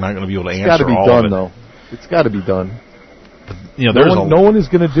going to be able to answer all of it. It's got to be done, though. It's got to be done. But, no one is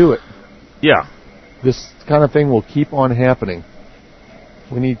going to do it. Yeah. This kind of thing will keep on happening.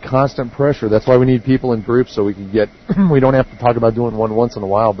 We need constant pressure. That's why we need people in groups so we can get. We don't have to talk about doing one once in a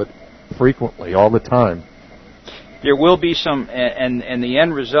while, but frequently, all the time. There will be some, and the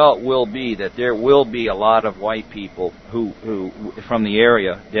end result will be that there will be a lot of white people who from the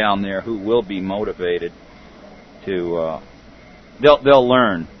area down there who will be motivated to. They'll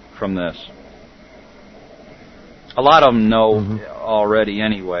learn from this. A lot of them know already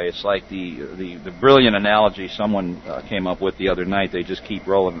anyway. It's like the brilliant analogy someone came up with the other night. They just keep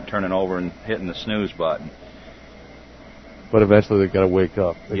rolling and turning over and hitting the snooze button. But eventually they got to wake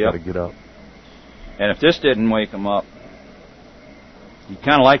up. They got to get up. And if this didn't wake them up, you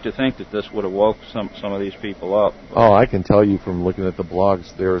kind of like to think that this would have woke some of these people up. Oh, I can tell you from looking at the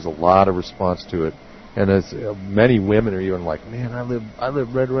blogs, there is a lot of response to it. And as many women are even like, man, I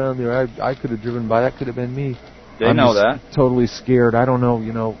live right around there. I could have driven by. That could have been me. They know that. Totally scared. I don't know,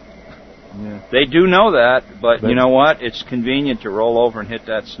 Yeah. They do know that, but you know what? It's convenient to roll over and hit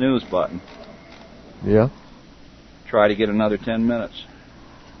that snooze button. Yeah. Try to get another 10 minutes.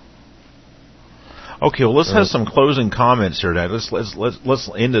 Okay, well, let's have some closing comments here. Let's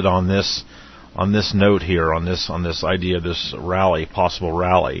end it on this note here, on this idea of this possible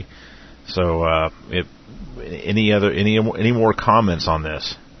rally. So, any more comments on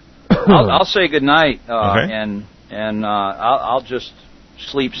this? I'll say good night, okay. and I'll just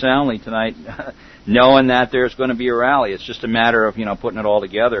sleep soundly tonight, knowing that there's going to be a rally. It's just a matter of putting it all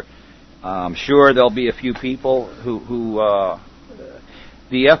together. Sure, there'll be a few people who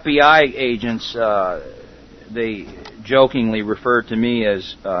the FBI agents they jokingly referred to me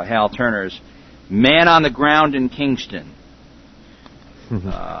as Hal Turner's man on the ground in Kingston.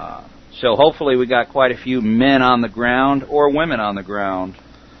 So hopefully we got quite a few men on the ground or women on the ground.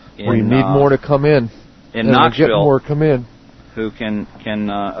 We need more to come in. In Knoxville, get more come in. Who can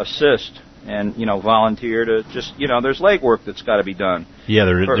assist and volunteer to just there's legwork that's got to be done. Yeah,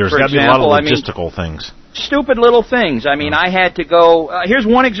 there's got to be a lot of logistical things. Stupid little things. I mean, I had to go. Here's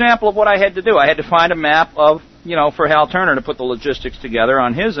one example of what I had to do. I had to find a map of for Hal Turner to put the logistics together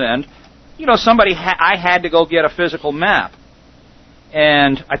on his end. I had to go get a physical map.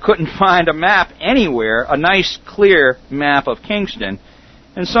 And I couldn't find a map anywhere, a nice, clear map of Kingston.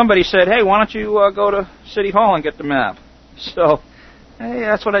 And somebody said, hey, why don't you go to City Hall and get the map? So, hey,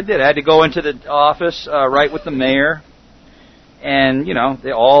 that's what I did. I had to go into the office right with the mayor and,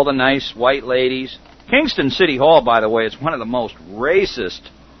 all the nice white ladies. Kingston City Hall, by the way, is one of the most racist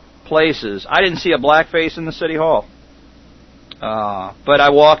places. I didn't see a black face in the City Hall. But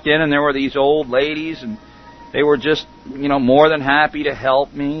I walked in and there were these old ladies and they were just, more than happy to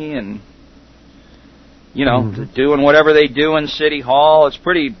help me and, doing whatever they do in City Hall. It's a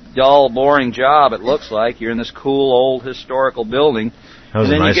pretty dull, boring job, it looks like. You're in this cool, old, historical building.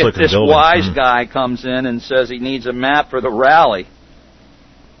 And then you get this wise guy comes in and says he needs a map for the rally.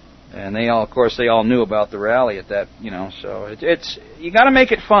 And they all knew about the rally at that, so it's you got to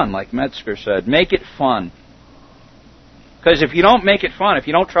make it fun, like Metzger said. Make it fun. Because if you don't make it fun, if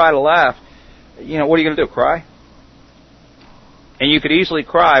you don't try to laugh, what are you going to do, cry? And you could easily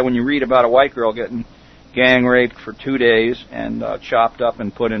cry when you read about a white girl getting gang raped for 2 days and chopped up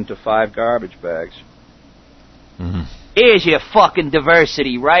and put into 5 garbage bags. Mm-hmm. Here's your fucking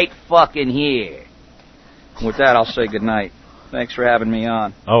diversity right fucking here. With that, I'll say good night. Thanks for having me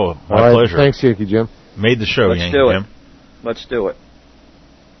on. Oh, my pleasure. Thanks, Yankee Jim. Made the show, Yankee Jim. Let's do it.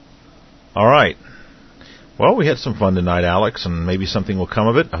 All right. Well, we had some fun tonight, Alex, and maybe something will come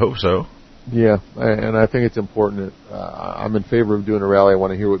of it. I hope so. Yeah, and I think it's important. I'm in favor of doing a rally. I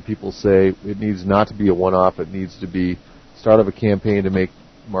want to hear what people say. It needs not to be a one-off. It needs to be start of a campaign to make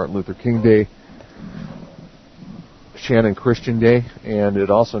Martin Luther King Day Shannon Christian Day, and it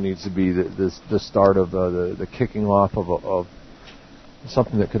also needs to be the start of the kicking off of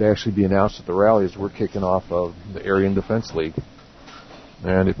something that could actually be announced at the rally. Is we're kicking off of the Aryan Defense League.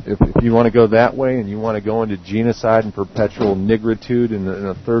 And if you want to go that way and you want to go into genocide and perpetual nigritude in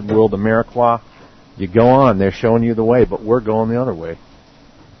a third world America, you go on. They're showing you the way, but we're going the other way.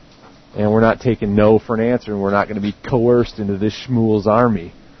 And we're not taking no for an answer, and we're not going to be coerced into this Shmuel's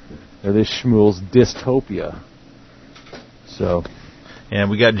army or this Shmuel's dystopia. So, and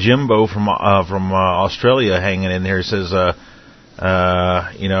we got Jimbo from Australia hanging in there. He says,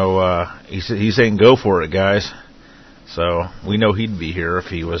 he's saying go for it, guys. So we know he'd be here if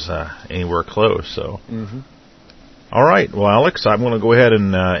he was anywhere close. So, All right. Well, Alex, I'm going to go ahead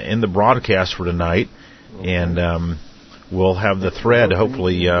and end the broadcast for tonight, and we'll have the thread.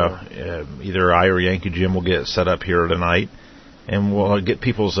 Hopefully, either I or Yankee Jim will get it set up here tonight, and we'll get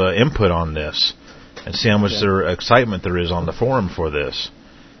people's input on this and see how much excitement there is on the forum for this,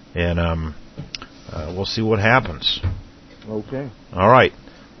 and we'll see what happens. Okay. All right.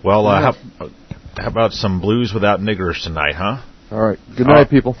 Well, how about some blues without niggers tonight, huh? All right. Good night,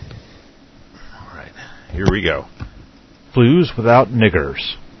 people. All right. Here we go. Blues without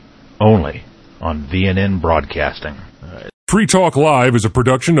niggers. Only on VNN Broadcasting. Free Talk Live is a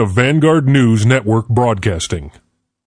production of Vanguard News Network Broadcasting.